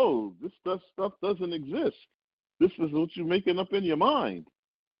 oh, this stuff doesn't exist. This is what you're making up in your mind.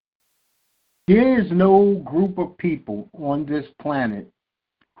 There is no group of people on this planet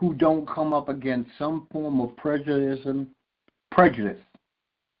who don't come up against some form of prejudice.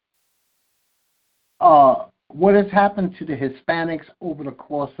 What has happened to the Hispanics over the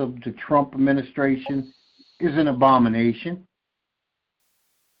course of the Trump administration is an abomination.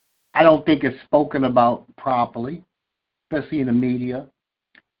 I don't think it's spoken about properly, especially in the media,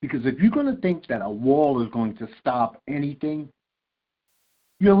 because if you're going to think that a wall is going to stop anything,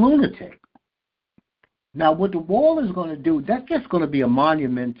 you're a lunatic. Now, what the wall is going to do, that's just going to be a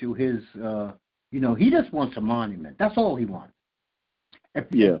monument to his, he just wants a monument. That's all he wants. If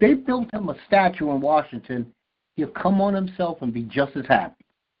they built him a statue in Washington, he'll come on himself and be just as happy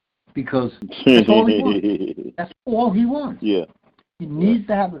because that's all he wants. That's all he wants. Yeah. He needs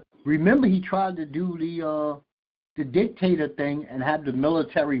to have remember, he tried to do the dictator thing and have the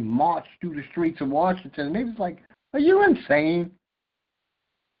military march through the streets of Washington, and they was like, are you insane?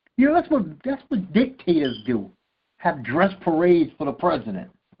 That's what dictators do. Have dress parades for the president.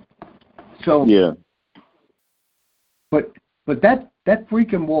 So yeah. But that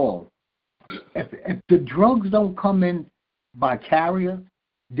freaking wall, if the drugs don't come in by carrier,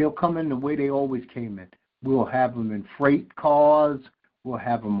 they'll come in the way they always came in. We'll have them in freight cars. We'll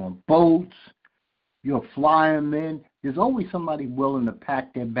have them on boats. You'll fly them in. There's always somebody willing to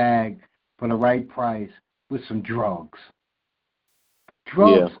pack their bag for the right price with some drugs.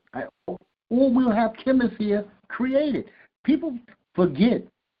 Drugs, or we'll have chemists here create it. People forget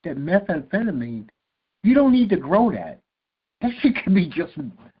that methamphetamine, you don't need to grow that. That shit can be just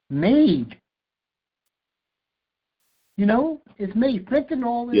made. It's made.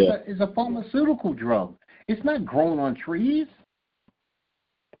 Fentanyl is a pharmaceutical drug. It's not grown on trees.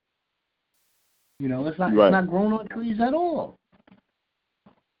 It's not grown on trees at all.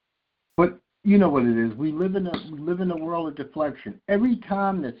 But you know what it is. We live in a world of deflection. Every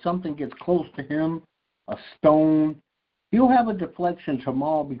time that something gets close to him, a stone, he'll have a deflection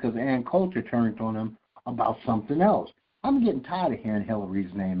tomorrow because Ann Coulter turned on him about something else. I'm getting tired of hearing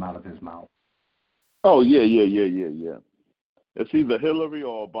Hillary's name out of his mouth. Oh yeah. It's either Hillary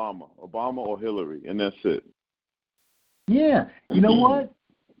or Obama or Hillary, and that's it. Yeah, you know what?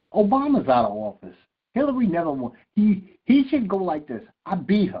 Obama's out of office. Hillary never won. He should go like this. I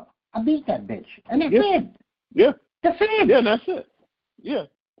beat her. I beat that bitch. And that's it. Yeah. That's it. Yeah, that's it. Yeah.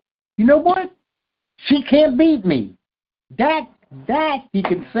 You know what? She can't beat me. That he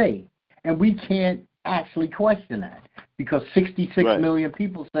can say. And we can't actually question that because 66 million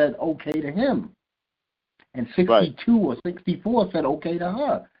people said okay to him. and 62 or 64 said okay to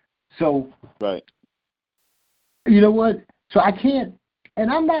her. So, right. You know what? So I can't,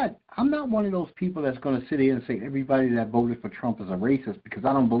 and I'm not one of those people that's going to sit here and say everybody that voted for Trump is a racist, because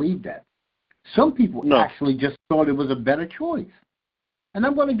I don't believe that. Some people actually just thought it was a better choice, and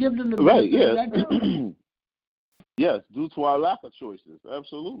I'm going to give them the benefit of that choice. Yes, due to our lack of choices,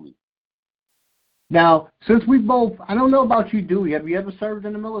 absolutely. Now, since we both, I don't know about you, Dewey. Have you ever served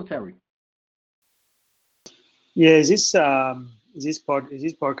in the military? Yeah, is this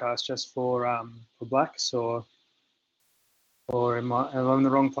podcast just for blacks, or am I in the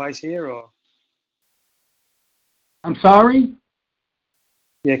wrong place here, or? I'm sorry?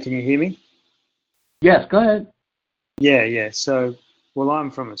 Yeah, can you hear me? Yes, go ahead. Yeah. So, well, I'm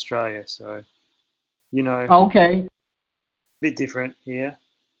from Australia, so, you know. Okay. A bit different here.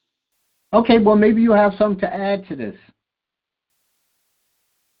 Okay, well, maybe you have something to add to this.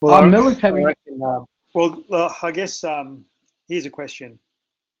 Well, our military. I guess here's a question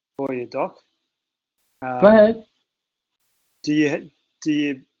for you, Doc. Go ahead. Do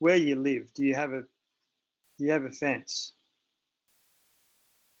you where you live? Do you have a fence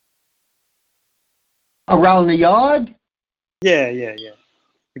around the yard? Yeah.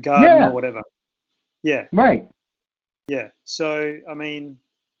 The garden or whatever. Yeah. Right. Yeah. So, I mean,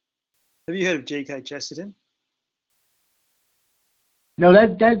 have you heard of G.K. Chesterton? No,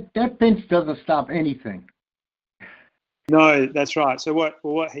 that fence doesn't stop anything. No, that's right. So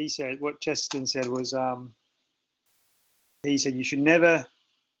what he said, what Chesterton said was, he said you should never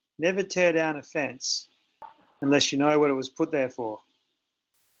tear down a fence unless you know what it was put there for.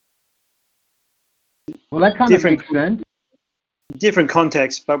 Well, that kind of makes sense. Different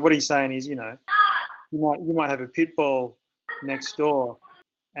context, but what he's saying is, you know, you might have a pit bull next door,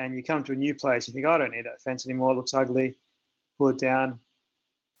 and you come to a new place, you think, I don't need that fence anymore, it looks ugly, pull it down,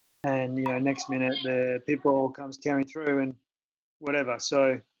 and, you know, next minute the pit bull comes tearing through and whatever.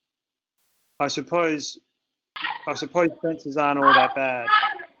 So I suppose fences aren't all that bad,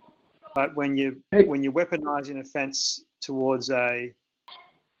 but when you're weaponizing a fence towards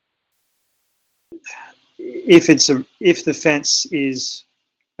if the fence is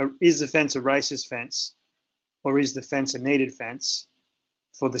the fence a racist fence, or is the fence a needed fence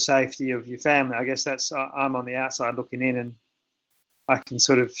for the safety of your family? I guess that's, I'm on the outside looking in, and I can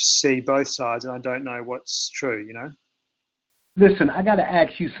sort of see both sides, and I don't know what's true, you know? Listen, I got to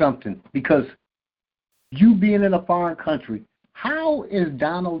ask you something, because you being in a foreign country, how is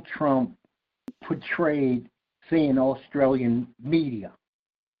Donald Trump portrayed, say, in Australian media?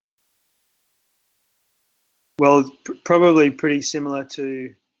 Well, probably pretty similar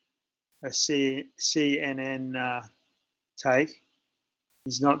to a CNN take.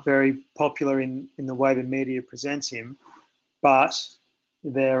 He's not very popular in the way the media presents him, but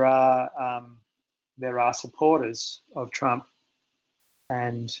there are supporters of Trump,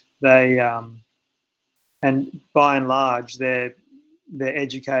 and they and by and large they're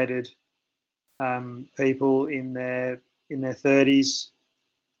educated people in their 30s.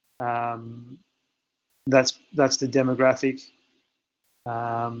 That's the demographic.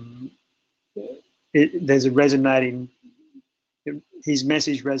 There's a resonating. His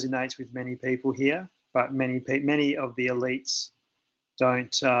message resonates with many people here, but many of the elites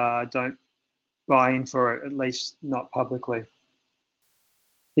don't buy in for it, at least not publicly.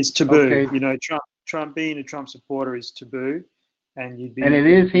 It's taboo. Okay. You know, Trump being a Trump supporter is taboo, and you'd be. And it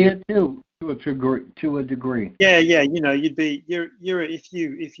is here too, to a degree. Yeah. You know, you're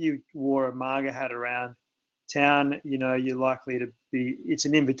if you wore a MAGA hat around town, you know, you're likely to be. It's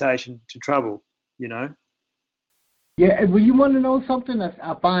an invitation to trouble. You know. Yeah, well, you want to know something that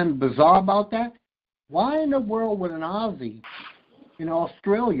I find bizarre about that? Why in the world would an Aussie in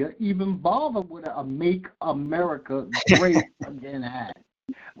Australia even bother with a Make America Great Again hat?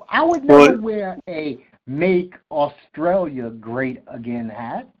 I would never wear a Make Australia Great Again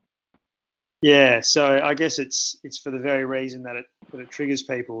hat. Yeah, so I guess it's for the very reason that it triggers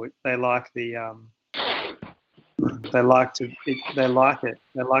people. They like the They like it. They like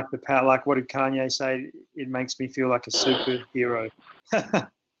the power. Like, what did Kanye say? It makes me feel like a superhero.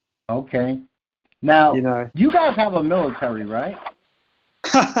 Okay. Now, you know, you guys have a military, right?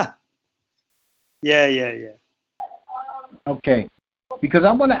 Yeah. Okay. Because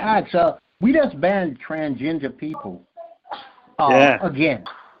I want to ask, we just banned transgender people. Again.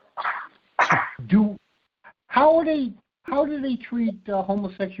 How do they treat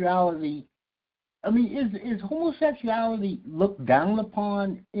homosexuality? I mean, is homosexuality looked down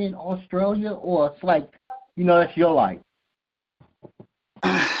upon in Australia, or it's like, you know, that's your life?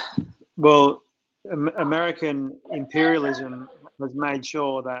 Well, American imperialism has made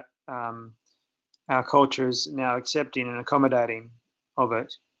sure that our culture is now accepting and accommodating of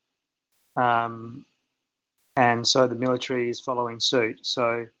it. And so the military is following suit.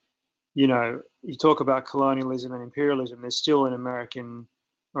 So, you know, you talk about colonialism and imperialism, there's still an American,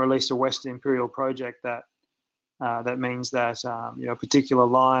 or at least a Western imperial project that means that, you know, a particular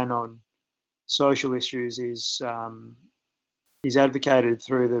line on social issues is advocated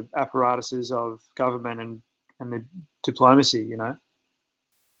through the apparatuses of government and the diplomacy, you know,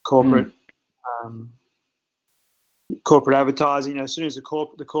 corporate corporate advertising. You know, as soon as the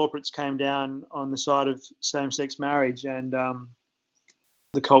corporates came down on the side of same-sex marriage, and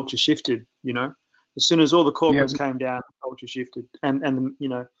the culture shifted. You know, as soon as all the corporates came down, the culture shifted. And you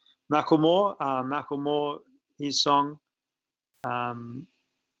know, Macklemore, his song,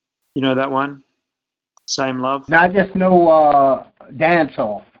 you know that one, Same Love. Now I just know Dance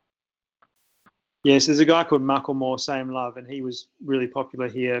Off. Yes, there's a guy called Macklemore, Same Love, and he was really popular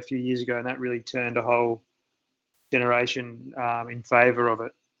here a few years ago, and that really turned a whole generation in favour of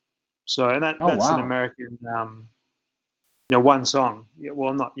it. So, and that's an American, you know, one song. Yeah,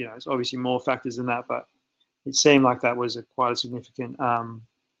 well, not, you know, it's obviously more factors than that, but it seemed like that was quite a significant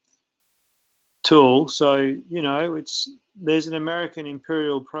tool. So, you know, there's an American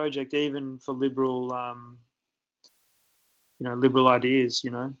imperial project even for liberal, you know, liberal ideas.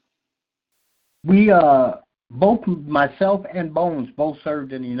 You know. We both myself and Bones both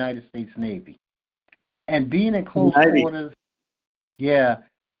served in the United States Navy, and being in close quarters,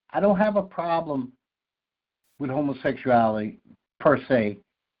 I don't have a problem with homosexuality per se.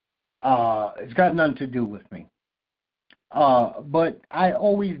 It's got nothing to do with me. But I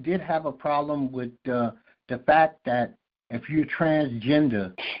always did have a problem with the fact that if you're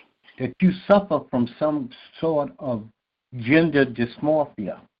transgender, that you suffer from some sort of gender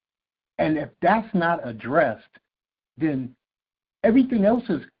dysmorphia. And if that's not addressed, then everything else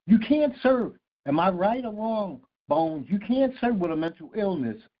is, you can't serve. Am I right or wrong, Bones? You can't serve with a mental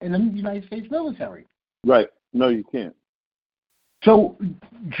illness in the United States military. Right. No, you can't. So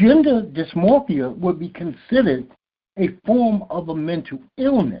gender dysmorphia would be considered a form of a mental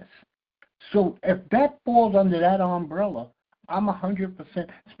illness. So if that falls under that umbrella, I'm 100%,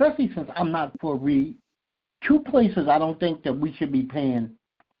 especially since I'm not for two places I don't think that we should be paying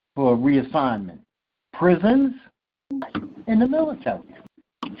for reassignment: prisons and the military.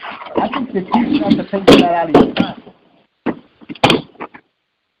 I think that you have to take that out of your pocket.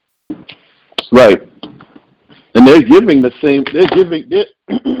 Right. And they're giving the same,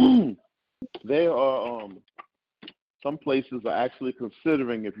 there are, some places are actually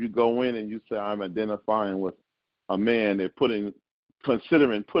considering, if you go in and you say, I'm identifying with a man, they're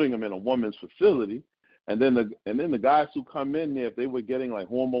considering putting them in a woman's facility. And then the guys who come in there, if they were getting like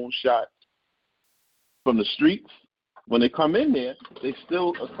hormone shots from the streets, when they come in there, they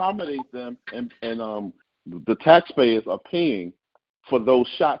still accommodate them, and the taxpayers are paying for those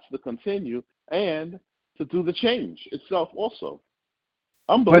shots to continue and to do the change itself also.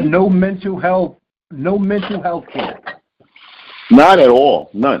 But no mental health care. Not at all.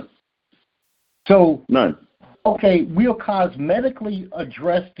 None. So none. Okay, we'll cosmetically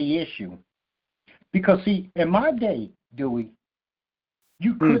address the issue. Because see, in my day, Dewey,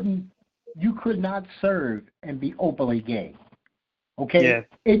 you could not serve and be openly gay. Okay? Yeah.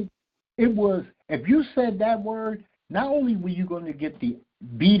 It was, if you said that word, not only were you going to get the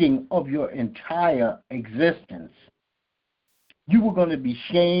beating of your entire existence, you were going to be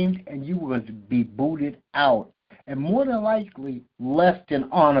shamed and you were going to be booted out, and more than likely less than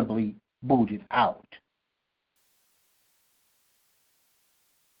honorably booted out.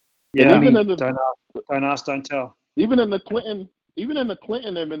 Yeah, don't ask, don't tell. Even in the Clinton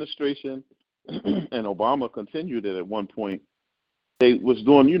administration, and Obama continued it at one point, they was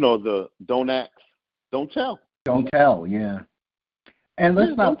doing, you know, the don't ask, don't tell. Don't tell, yeah. And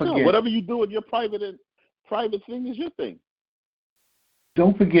let's not forget, whatever you do with your private thing is your thing.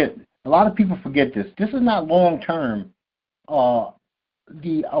 Don't forget, a lot of people forget this. This is not long term,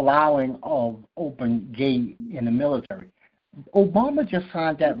 the allowing of open gay in the military. Obama just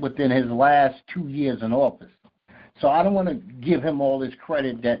signed that within his last 2 years in office. So I don't want to give him all this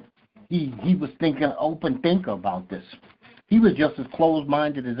credit that he was open thinker about this. He was just as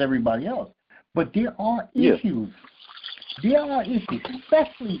closed-minded as everybody else. But there are issues. There are issues,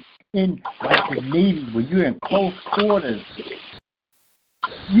 especially in like the Navy where you're in close quarters.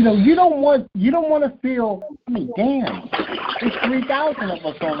 You know, you don't want to feel, I mean, damn, there's 3,000 of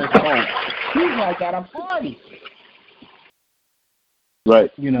us on this boat. He's like at a party.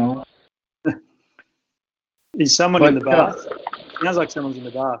 Right. You know. Is someone in the bar? Sounds like someone's in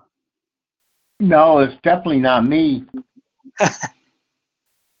the bar. No, it's definitely not me.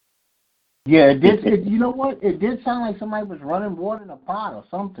 Yeah, it did. You know what? It did sound like somebody was running water in a pot or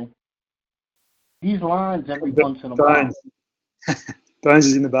something. These lines every once in a while. Bones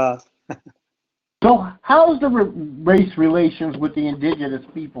is in the bath. So how's the race relations with the indigenous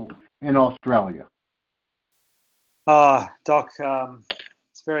people in Australia? Doc, it's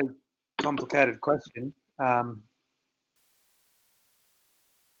a very complicated question.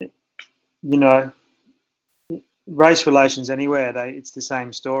 You know, race relations anywhere, it's the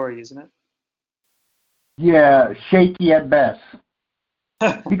same story, isn't it? Yeah, shaky at best.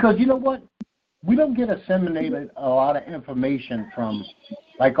 Because you know what? We don't get disseminated a lot of information from,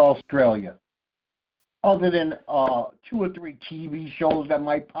 like, Australia, other than 2 or 3 TV shows that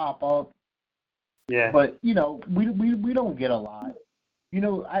might pop up. Yeah. But we don't get a lot.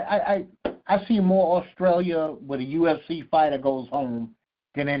 I see more Australia where a UFC fighter goes home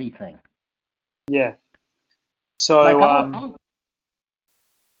than anything. Yeah. So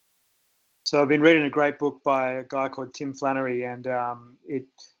so I've been reading a great book by a guy called Tim Flannery, and it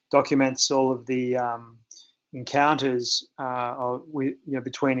documents all of the encounters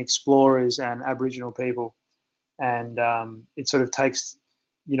between explorers and Aboriginal people, and it sort of takes,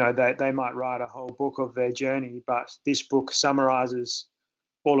 they might write a whole book of their journey, but this book summarizes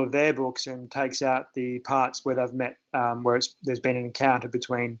all of their books and takes out the parts where they've met, where there's been an encounter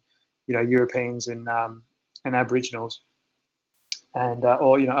between, Europeans and Aboriginals, and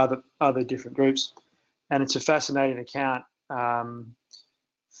or other different groups, and it's a fascinating account.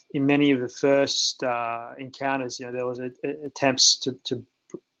 In many of the first encounters, there was attempts to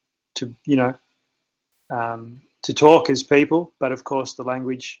talk as people, but of course the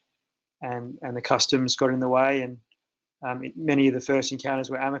language and the customs got in the way, and many of the first encounters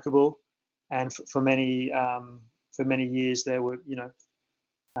were amicable, and for many years there were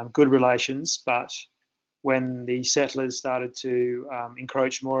good relations. But when the settlers started to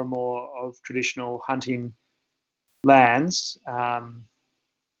encroach more and more of traditional hunting lands,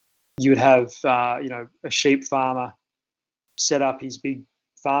 you would have a sheep farmer set up his big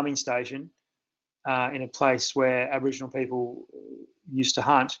farming station in a place where Aboriginal people used to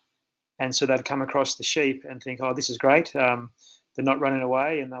hunt, and so they'd come across the sheep and think, oh, this is great, they're not running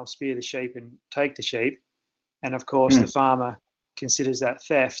away, and they'll spear the sheep and take the sheep, and of course the farmer considers that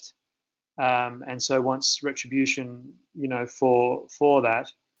theft, and so wants retribution for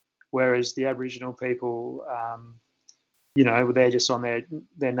that, whereas the Aboriginal people they're just on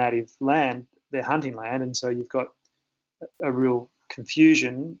their native land, their hunting land, and so you've got a real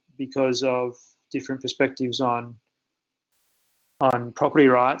confusion because of different perspectives on property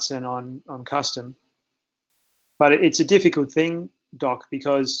rights and on custom. But it's a difficult thing, Doc,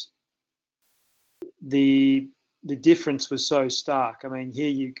 because the difference was so stark. I mean, here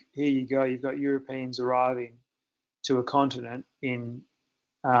you go. You've got Europeans arriving to a continent in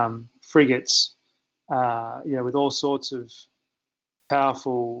frigates, with all sorts of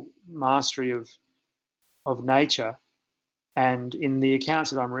powerful mastery of nature. And in the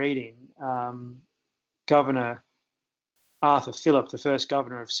accounts that I'm reading, Governor Arthur Phillip, the first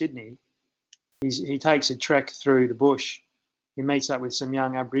governor of Sydney, he takes a trek through the bush. He meets up with some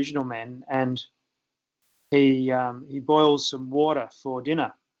young Aboriginal men, and he boils some water for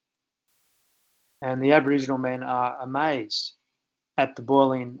dinner. And the Aboriginal men are amazed at the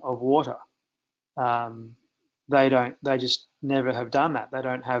boiling of water. They just never have done that. They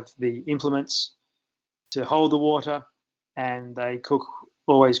don't have the implements to hold the water, and they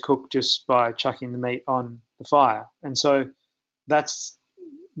always cook just by chucking the meat on the fire. And so that's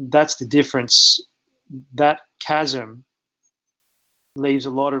the difference. That chasm leaves a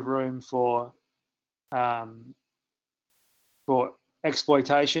lot of room for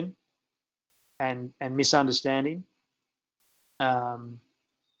exploitation and misunderstanding.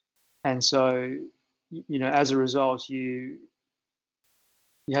 And so, as a result, you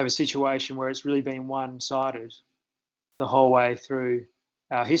have a situation where it's really been one-sided the whole way through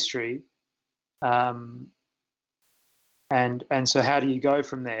our history. And so how do you go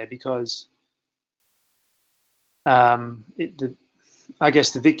from there? Because I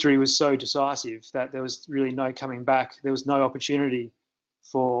guess the victory was so decisive that there was really no coming back. There was no opportunity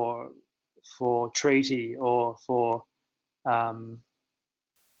for treaty or for an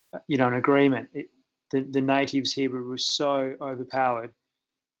agreement. The natives here were so overpowered.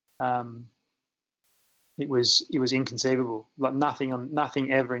 It was inconceivable. Like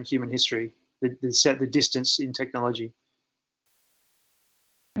nothing ever in human history. The distance in technology.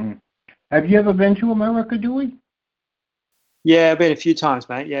 Have you ever been to America, Dewey? Yeah, I've been a few times,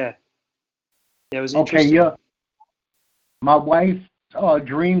 mate. Yeah, it was interesting. Okay, yeah. My wife's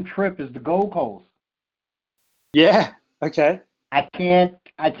dream trip is the Gold Coast. Yeah. Okay. I can't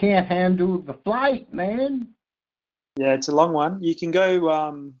handle the flight, man. Yeah, it's a long one. You can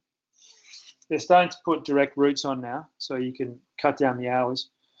go. They're starting to put direct routes on now, so you can cut down the hours.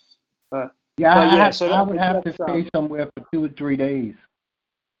 But I would have to stay somewhere for 2 or 3 days.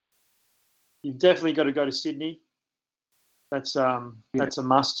 You've definitely got to go to Sydney. That's a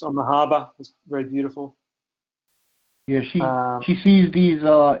must on the harbour. It's very beautiful. Yeah, she sees these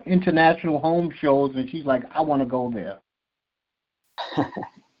international home shows and she's like, I want to go there.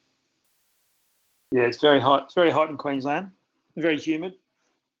 Yeah, it's very hot. It's very hot in Queensland. Very humid.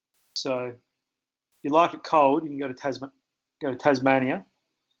 So if you like it cold, you can go to Tasmania.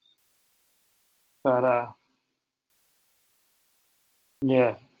 But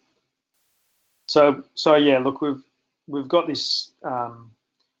yeah. So yeah. Look, we've got this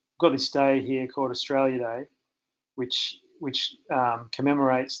day here called Australia Day, which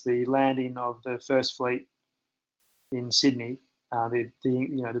commemorates the landing of the First Fleet in Sydney,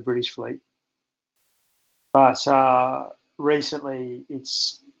 the British fleet. But recently,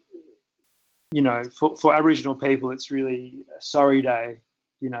 it's for Aboriginal people, it's really a sorry day.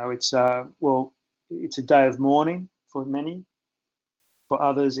 It's it's a day of mourning for many. For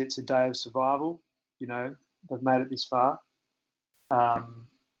others, it's a day of survival. They've made it this far.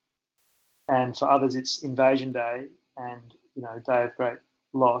 And for others, it's Invasion Day and, day of great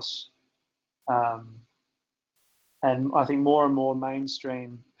loss. And I think more and more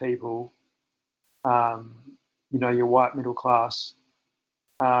mainstream people, your white middle class,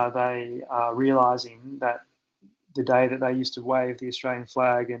 they are realising that the day that they used to wave the Australian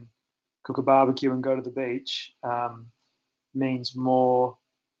flag and cook a barbecue and go to the beach means more.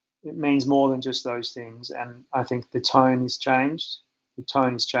 It means more than just those things, and I think the tone is changed. The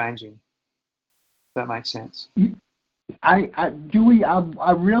tone is changing. If that makes sense. Dewey,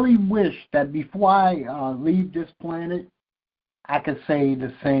 I really wish that before I leave this planet, I could say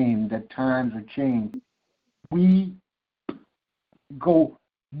the same, that times have changed.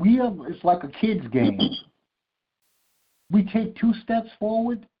 It's like a kid's game. We take 2 steps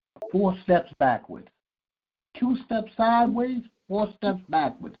forward, 4 steps backwards. 2 steps sideways, 4 steps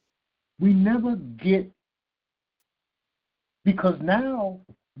backwards. We never get, because now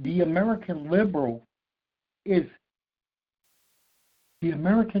the American liberal is the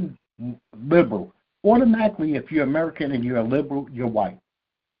American liberal. Automatically, if you're American and you're a liberal, you're white.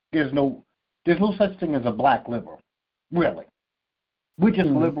 There's no such thing as a black liberal, really. We're just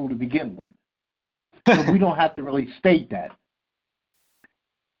liberal to begin with. So we don't have to really state that.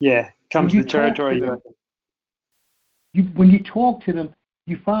 Yeah, comes to the territory. When you talk to them,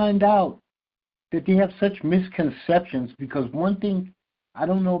 you find out that they have such misconceptions, because one thing, I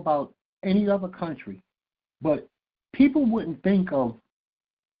don't know about any other country, but people wouldn't think of,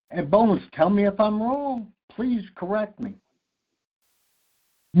 and Bones, tell me if I'm wrong, please correct me.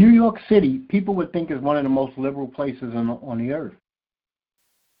 New York City, people would think is one of the most liberal places on the earth.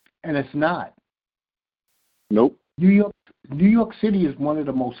 And it's not. Nope. New York City is one of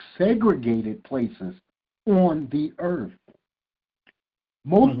the most segregated places on the earth.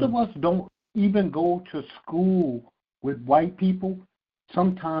 Most of us don't even go to school with white people,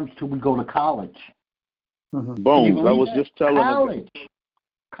 sometimes till we go to college. Bones, I was just telling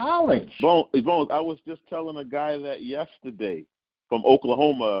college. Bones, I was just telling a guy that yesterday from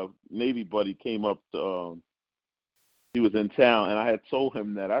Oklahoma, Navy buddy came up to, he was in town, and I had told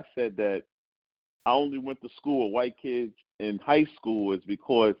him that. I said that I only went to school with white kids in high school is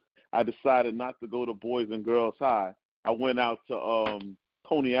because I decided not to go to Boys and Girls High. I went out to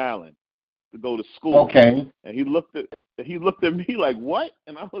Coney Island to go to school. Okay. And he looked at me like, what?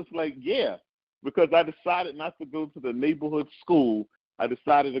 And I was like, yeah, because I decided not to go to the neighborhood school. I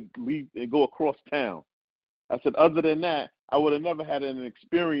decided to leave and go across town. I said, other than that, I would have never had an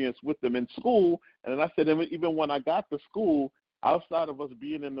experience with them in school. And then I said, even when I got to school, outside of us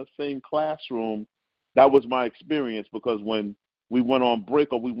being in the same classroom, that was my experience, because when we went on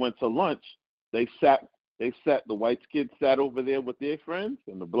break or we went to lunch, the white kids sat over there with their friends,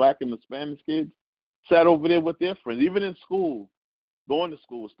 and the black and the Spanish kids sat over there with their friends. Even in school, going to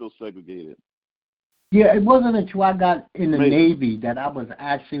school was still segregated. Yeah, it wasn't until I got in the Navy that I was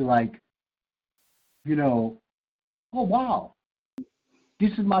actually like, oh, wow.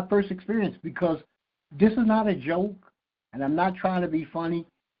 This is my first experience, because this is not a joke, and I'm not trying to be funny,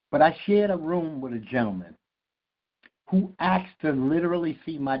 but I shared a room with a gentleman who asked to literally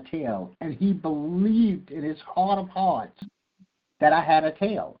see my tail, and he believed in his heart of hearts that I had a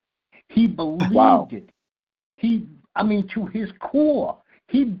tail. He believed it. To his core.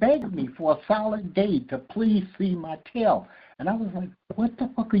 He begged me for a solid day to please see my tail. And I was like, what the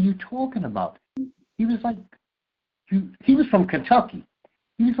fuck are you talking about? He was like, he was from Kentucky.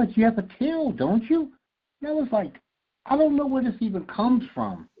 He was like, you have a tail, don't you? And I was like, I don't know where this even comes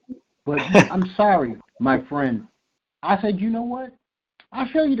from. But I'm sorry, my friend. I said, you know what? I'll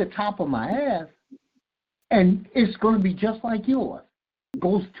show you the top of my ass, and it's going to be just like yours.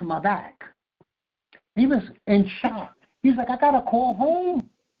 Goes to my back. He was in shock. He's like, I got to call home.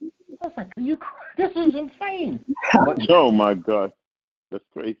 I was like, this is insane. But oh, my God. That's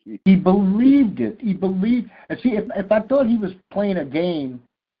crazy. He believed it. He believed. And see, if I thought he was playing a game,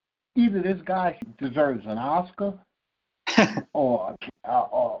 either this guy deserves an Oscar or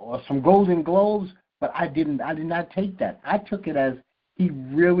some Golden Globes, but I did not take that. I took it as he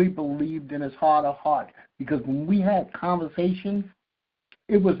really believed in his heart of heart. Because when we had conversations,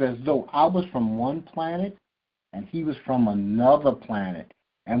 it was as though I was from one planet and he was from another planet.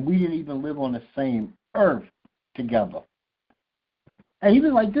 And we didn't even live on the same earth together. And he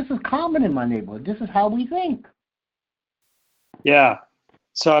was like, this is common in my neighborhood. This is how we think. Yeah.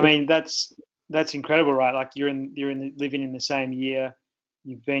 So, I mean, that's incredible, right? Like you're living in the same year.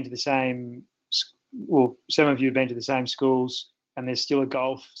 You've been to the same, well, some of you have been to the same schools, and there's still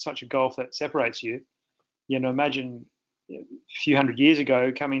such a gulf that separates you. You know, imagine a few hundred years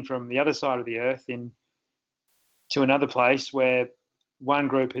ago coming from the other side of the earth to another place where one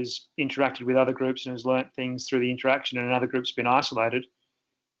group has interacted with other groups and has learnt things through the interaction, and another group's been isolated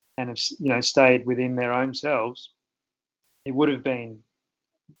and have, stayed within their own selves. It would have been,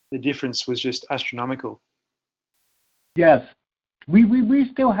 the difference was just astronomical. Yes, we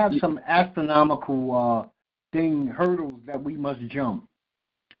still have some astronomical hurdles that we must jump.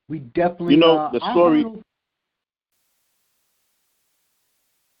 We definitely. The story.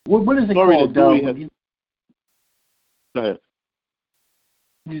 What is it called? Go ahead.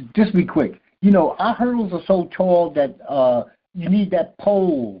 Just be quick. Our hurdles are so tall that you need that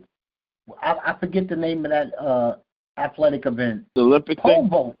pole. I forget the name of that athletic event. The Olympic pole thing?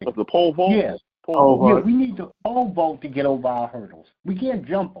 vault. The pole vault? Yeah. We need the pole vault to get over our hurdles. We can't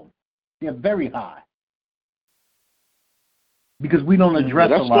jump them. They're very high. Because we don't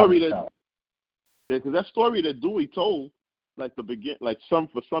address a lot of stuff. Because that story that Dewey told, for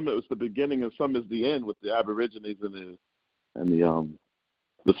some it was the beginning and some is the end with the Aborigines and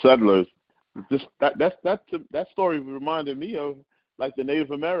the settlers. That story reminded me of like the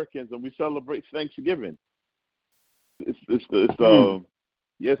Native Americans, and we celebrate Thanksgiving. It's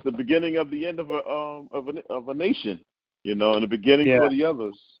the beginning of the end of a nation, and the beginning for the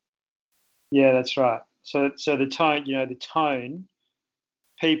others. Yeah, that's right. So the tone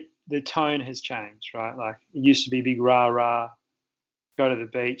has changed, right? Like it used to be big rah rah, go to the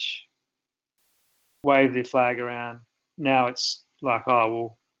beach, wave the flag around. Now it's like, oh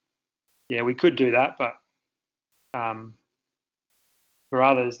well, yeah, we could do that, but for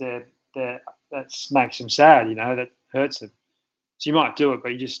others, that makes them sad. That hurts them. So you might do it,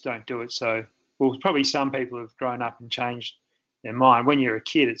 but you just don't do it. So, well, probably some people have grown up and changed their mind. When you're a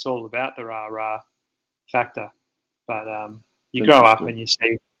kid, it's all about the rah rah factor, but you grow up and you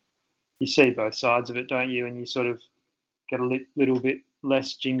see both sides of it, don't you? And you sort of get a little bit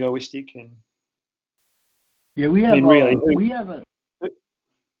less jingoistic and. Yeah, we have.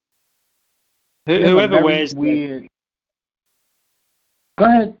 Whoever wears weird. Go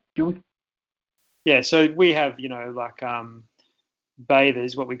ahead, Julie. Yeah, so we have,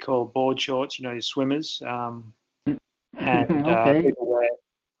 bathers, what we call board shorts, swimmers, and okay. People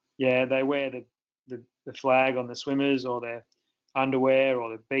they wear the flag on the swimmers or their underwear or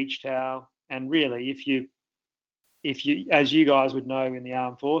the beach towel. And really, if you, as you guys would know in the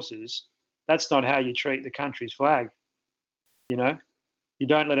armed forces, that's not how you treat the country's flag. You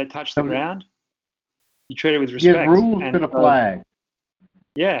don't let it touch the ground. You treat it with respect. There's rules to the flag.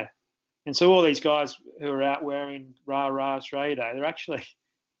 Yeah. And so all these guys who are out wearing rah rah Australia Day, they're actually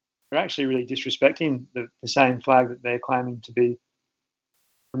really disrespecting the same flag that they're claiming to be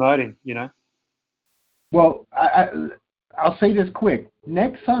promoting. Well, I'll say this quick.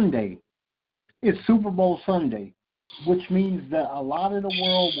 Next Sunday is Super Bowl Sunday, which means that a lot of the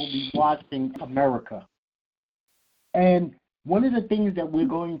world will be watching America. And one of the things that we're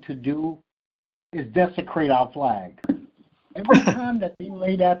going to do is desecrate our flag. Every time that they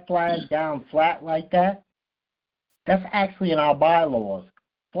lay that flag down flat like that, that's actually in our bylaws.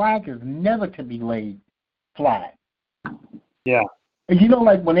 Flag is never to be laid flat. Yeah. And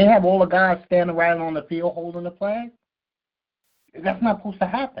like when they have all the guys standing right on the field holding the flag, that's not supposed to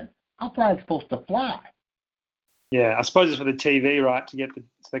happen. Our flag's supposed to fly. Yeah, I suppose it's for the TV, right? So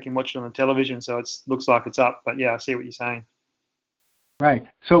they can watch it on the television, so it looks like it's up. But yeah, I see what you're saying. Right.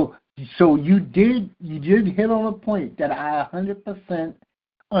 So you did hit on a point that I 100%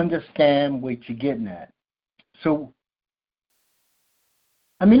 understand what you're getting at. So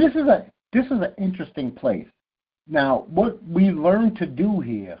I mean, this is an interesting place. Now, what we learn to do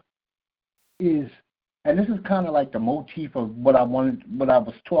here is, and this is kind of like the motif of what I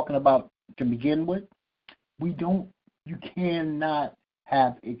was talking about to begin with. You cannot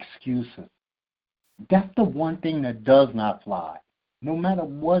have excuses. That's the one thing that does not fly. No matter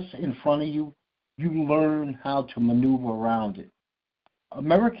what's in front of you, you learn how to maneuver around it.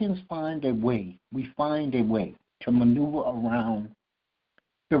 Americans find a way. We find a way to maneuver around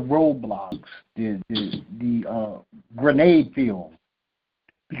the roadblocks, the grenade field.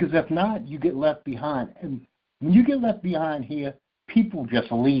 Because if not, you get left behind. And when you get left behind here, people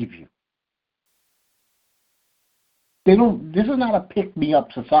just leave you. This is not a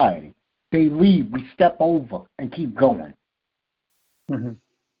pick-me-up society. They leave, we step over and keep going. Mm-hmm.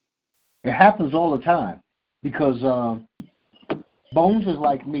 It happens all the time because Bones is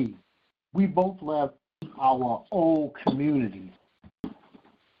like me. We both left our old communities.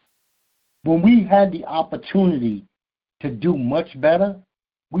 When we had the opportunity to do much better,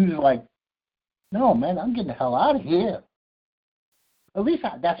 we was like, no, man, I'm getting the hell out of here. At least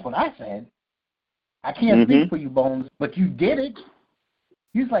that's what I said. I can't speak for you, Bones, but you did it.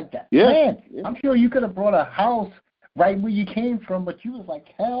 He was like that. Yeah. Man, I'm sure you could have brought a house right where you came from, but you was like,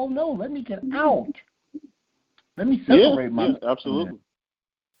 hell no, let me get out. Let me separate myself. Yeah, absolutely.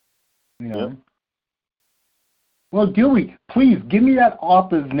 You know? Yep. Well, Dewey, please give me that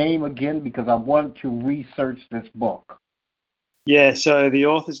author's name again because I want to research this book. Yeah, so the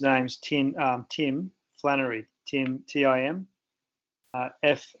author's name's Tim Flannery. Tim, Tim,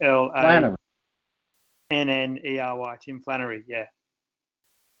 Flannery. Flannery, Tim Flannery, yeah.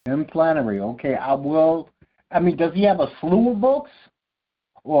 Tim Flannery, okay. Does he have a slew of books?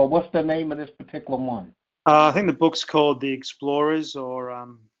 Or what's the name of this particular one? I think the book's called The Explorers or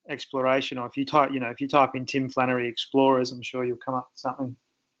Exploration, or if you type in Tim Flannery Explorers, I'm sure you'll come up with something.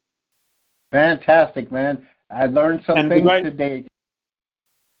 Fantastic, man. I learned some things today.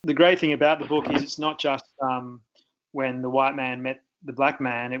 The great thing about the book is it's not just when the white man met the black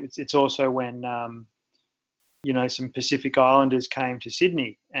man. It's also when some Pacific Islanders came to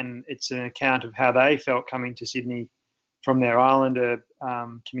Sydney, and it's an account of how they felt coming to Sydney from their islander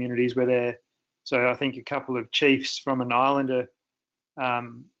communities where they're. So I think a couple of chiefs from an islander,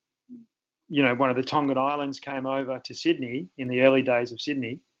 one of the Tongan Islands came over to Sydney in the early days of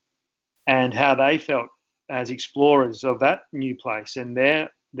Sydney, and how they felt as explorers of that new place and their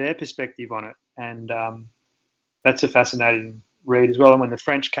perspective on it. And that's a fascinating read as well. And when the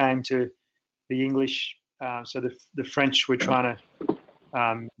French came to the English, so the French were trying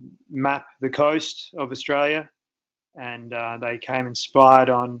to map the coast of Australia, and they came and spied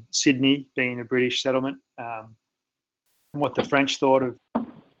on Sydney, being a British settlement, and what the French thought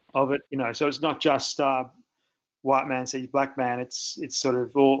of it. So it's not just white man sees black man. It's sort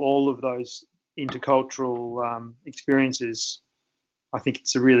of all of those intercultural experiences. I think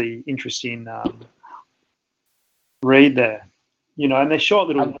it's a really interesting read there. And they're short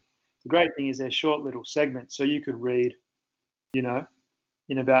little. The great thing is they're short little segments, so you could read,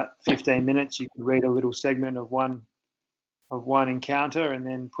 in about 15 minutes, you could read a little segment of one encounter and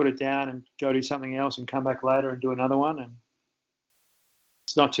then put it down and go do something else and come back later and do another one. And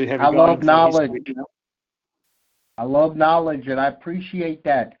it's not too heavy. I love knowledge. I love knowledge, and I appreciate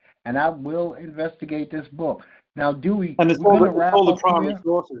that. And I will investigate this book. Now, Dewey, and it's all the primary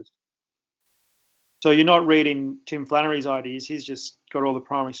sources. So you're not reading Tim Flannery's ideas. He's just got all the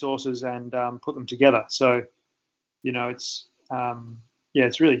primary sources and put them together. So, it's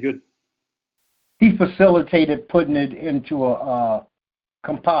really good. He facilitated putting it into a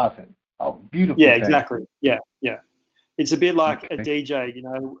composite. Oh, beautiful. Yeah, thing. Exactly. Yeah. It's a bit like a DJ,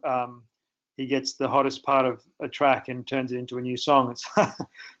 he gets the hottest part of a track and turns it into a new song. It's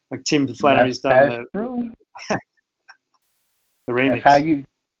like Tim Flannery's done the remix. That's how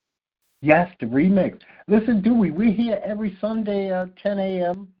the remix. Listen, Dewey, we're here every Sunday at 10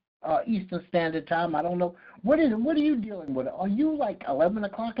 a.m. Eastern Standard Time. I don't know. What are you dealing with? Are you like 11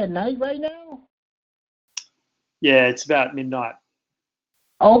 o'clock at night right now? Yeah, it's about midnight.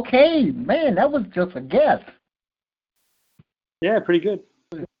 Okay, man, that was just a guess. Yeah, pretty good.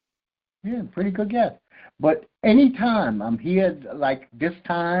 Yeah, pretty good guess. But anytime I'm here, like this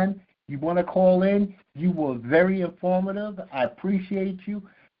time, you want to call in, you were very informative. I appreciate you.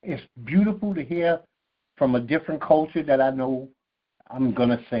 It's beautiful to hear from a different culture that I know I'm going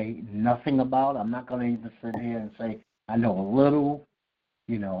to say nothing about. I'm not going to even sit here and say I know a little,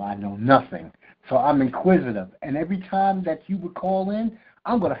 I know nothing. So I'm inquisitive. And every time that you would call in,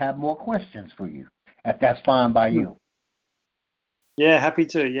 I'm going to have more questions for you, if that's fine by you. Yeah, happy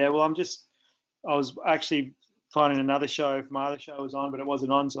to. Yeah, well, I was actually finding another show if my other show was on, but it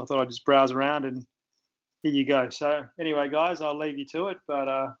wasn't on, so I thought I'd just browse around, and here you go. So anyway, guys, I'll leave you to it, but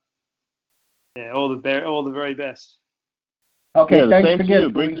yeah, all the very best. Okay, yeah, thanks same to again.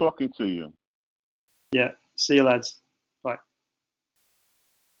 you. Great talking to you. Yeah, see you, lads. Bye.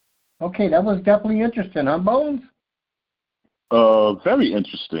 Okay, that was definitely interesting, huh, Bones? Very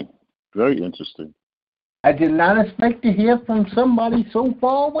interesting. Very interesting. I did not expect to hear from somebody so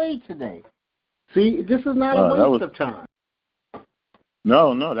far away today. See, this is not a waste of time.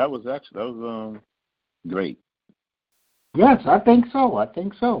 No, that was great. Yes, I think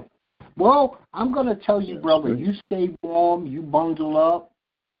so. Well, I'm going to tell you, brother, great. you stay warm, you bundle up.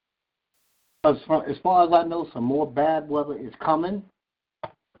 As far as I know, some more bad weather is coming.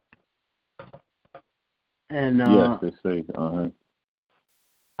 And yes, they say.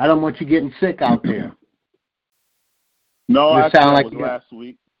 I don't want you getting sick out there. No, It actually, sound that like was last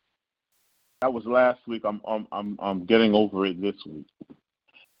week. That was last week. I'm getting over it this week.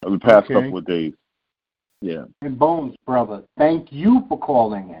 The past couple of days. Yeah. And Bones, brother, thank you for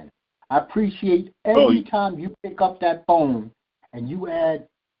calling in. I appreciate every time you pick up that phone and you add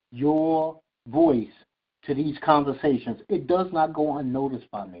your voice to these conversations. It does not go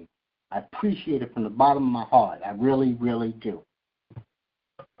unnoticed by me. I appreciate it from the bottom of my heart. I really, really do.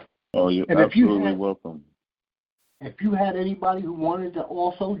 Oh, you're absolutely welcome. If you had anybody who wanted to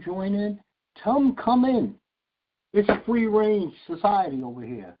also join in, tell them come in. It's a free-range society over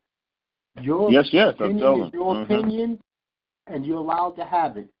here. Your yes, opinion is your opinion, and you're allowed to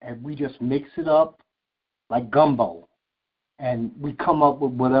have it. And we just mix it up like gumbo, and we come up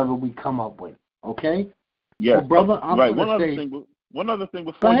with whatever we come up with. Okay? Yes. Well, brother, I'm right. One other thing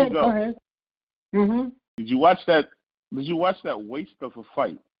before you go. Go ahead. Mm-hmm. Did you watch that waste of a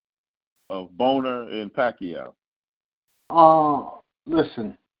fight of Boner and Pacquiao?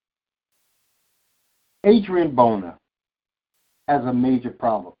 Listen. Adrian Boner has a major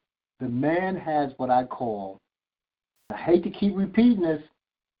problem. The man has what I call, I hate to keep repeating this,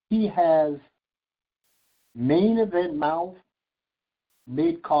 he has main event mouth,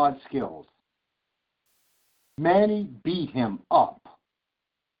 mid-card skills. Manny beat him up.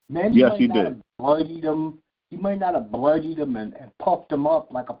 Manny yes, he did. He might not have bloodied him and puffed him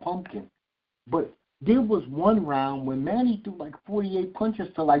up like a pumpkin. But there was one round when Manny threw like 48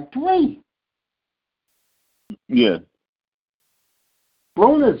 punches to like 3. Yeah.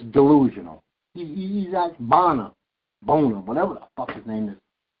 Boner's delusional. He's like Boner, whatever the fuck his name is.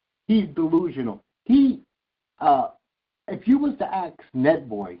 He's delusional. If you was to ask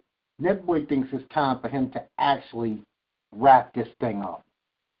Netboy thinks it's time for him to actually wrap this thing up.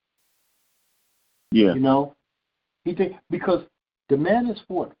 Yeah. You know? Because the man has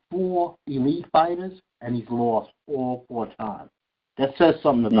fought 4 elite fighters and he's lost all 4 times. That says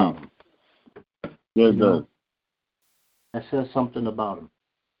something about him. Yeah, it does. That says something about him.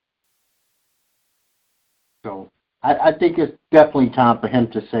 So I think it's definitely time for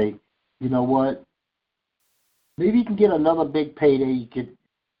him to say, you know what? Maybe he can get another big payday. He could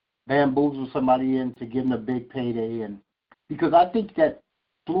bamboozle somebody in to give him a big payday, and because I think that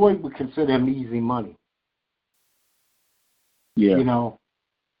Floyd would consider him easy money. Yeah. You know,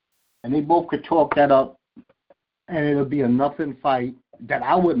 and they both could talk that up, and it'll be a nothing fight that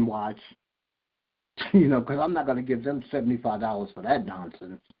I wouldn't watch. You know, because I'm not going to give them $75 for that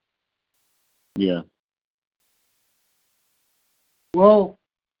nonsense. Yeah. Well,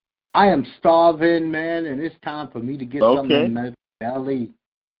 I am starving, man, and it's time for me to get something in my belly.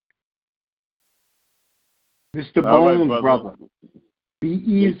 Mr. Bones, right, brother. Be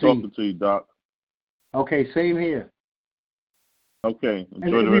easy. Good talking to you, Doc. Okay, same here. Okay,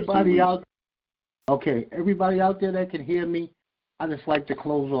 enjoy and the everybody rest of the week. Okay, everybody out there that can hear me, I just like to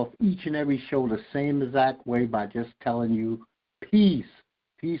close off each and every show the same exact way by just telling you peace.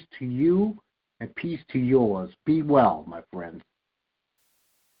 Peace to you and peace to yours. Be well, my friends.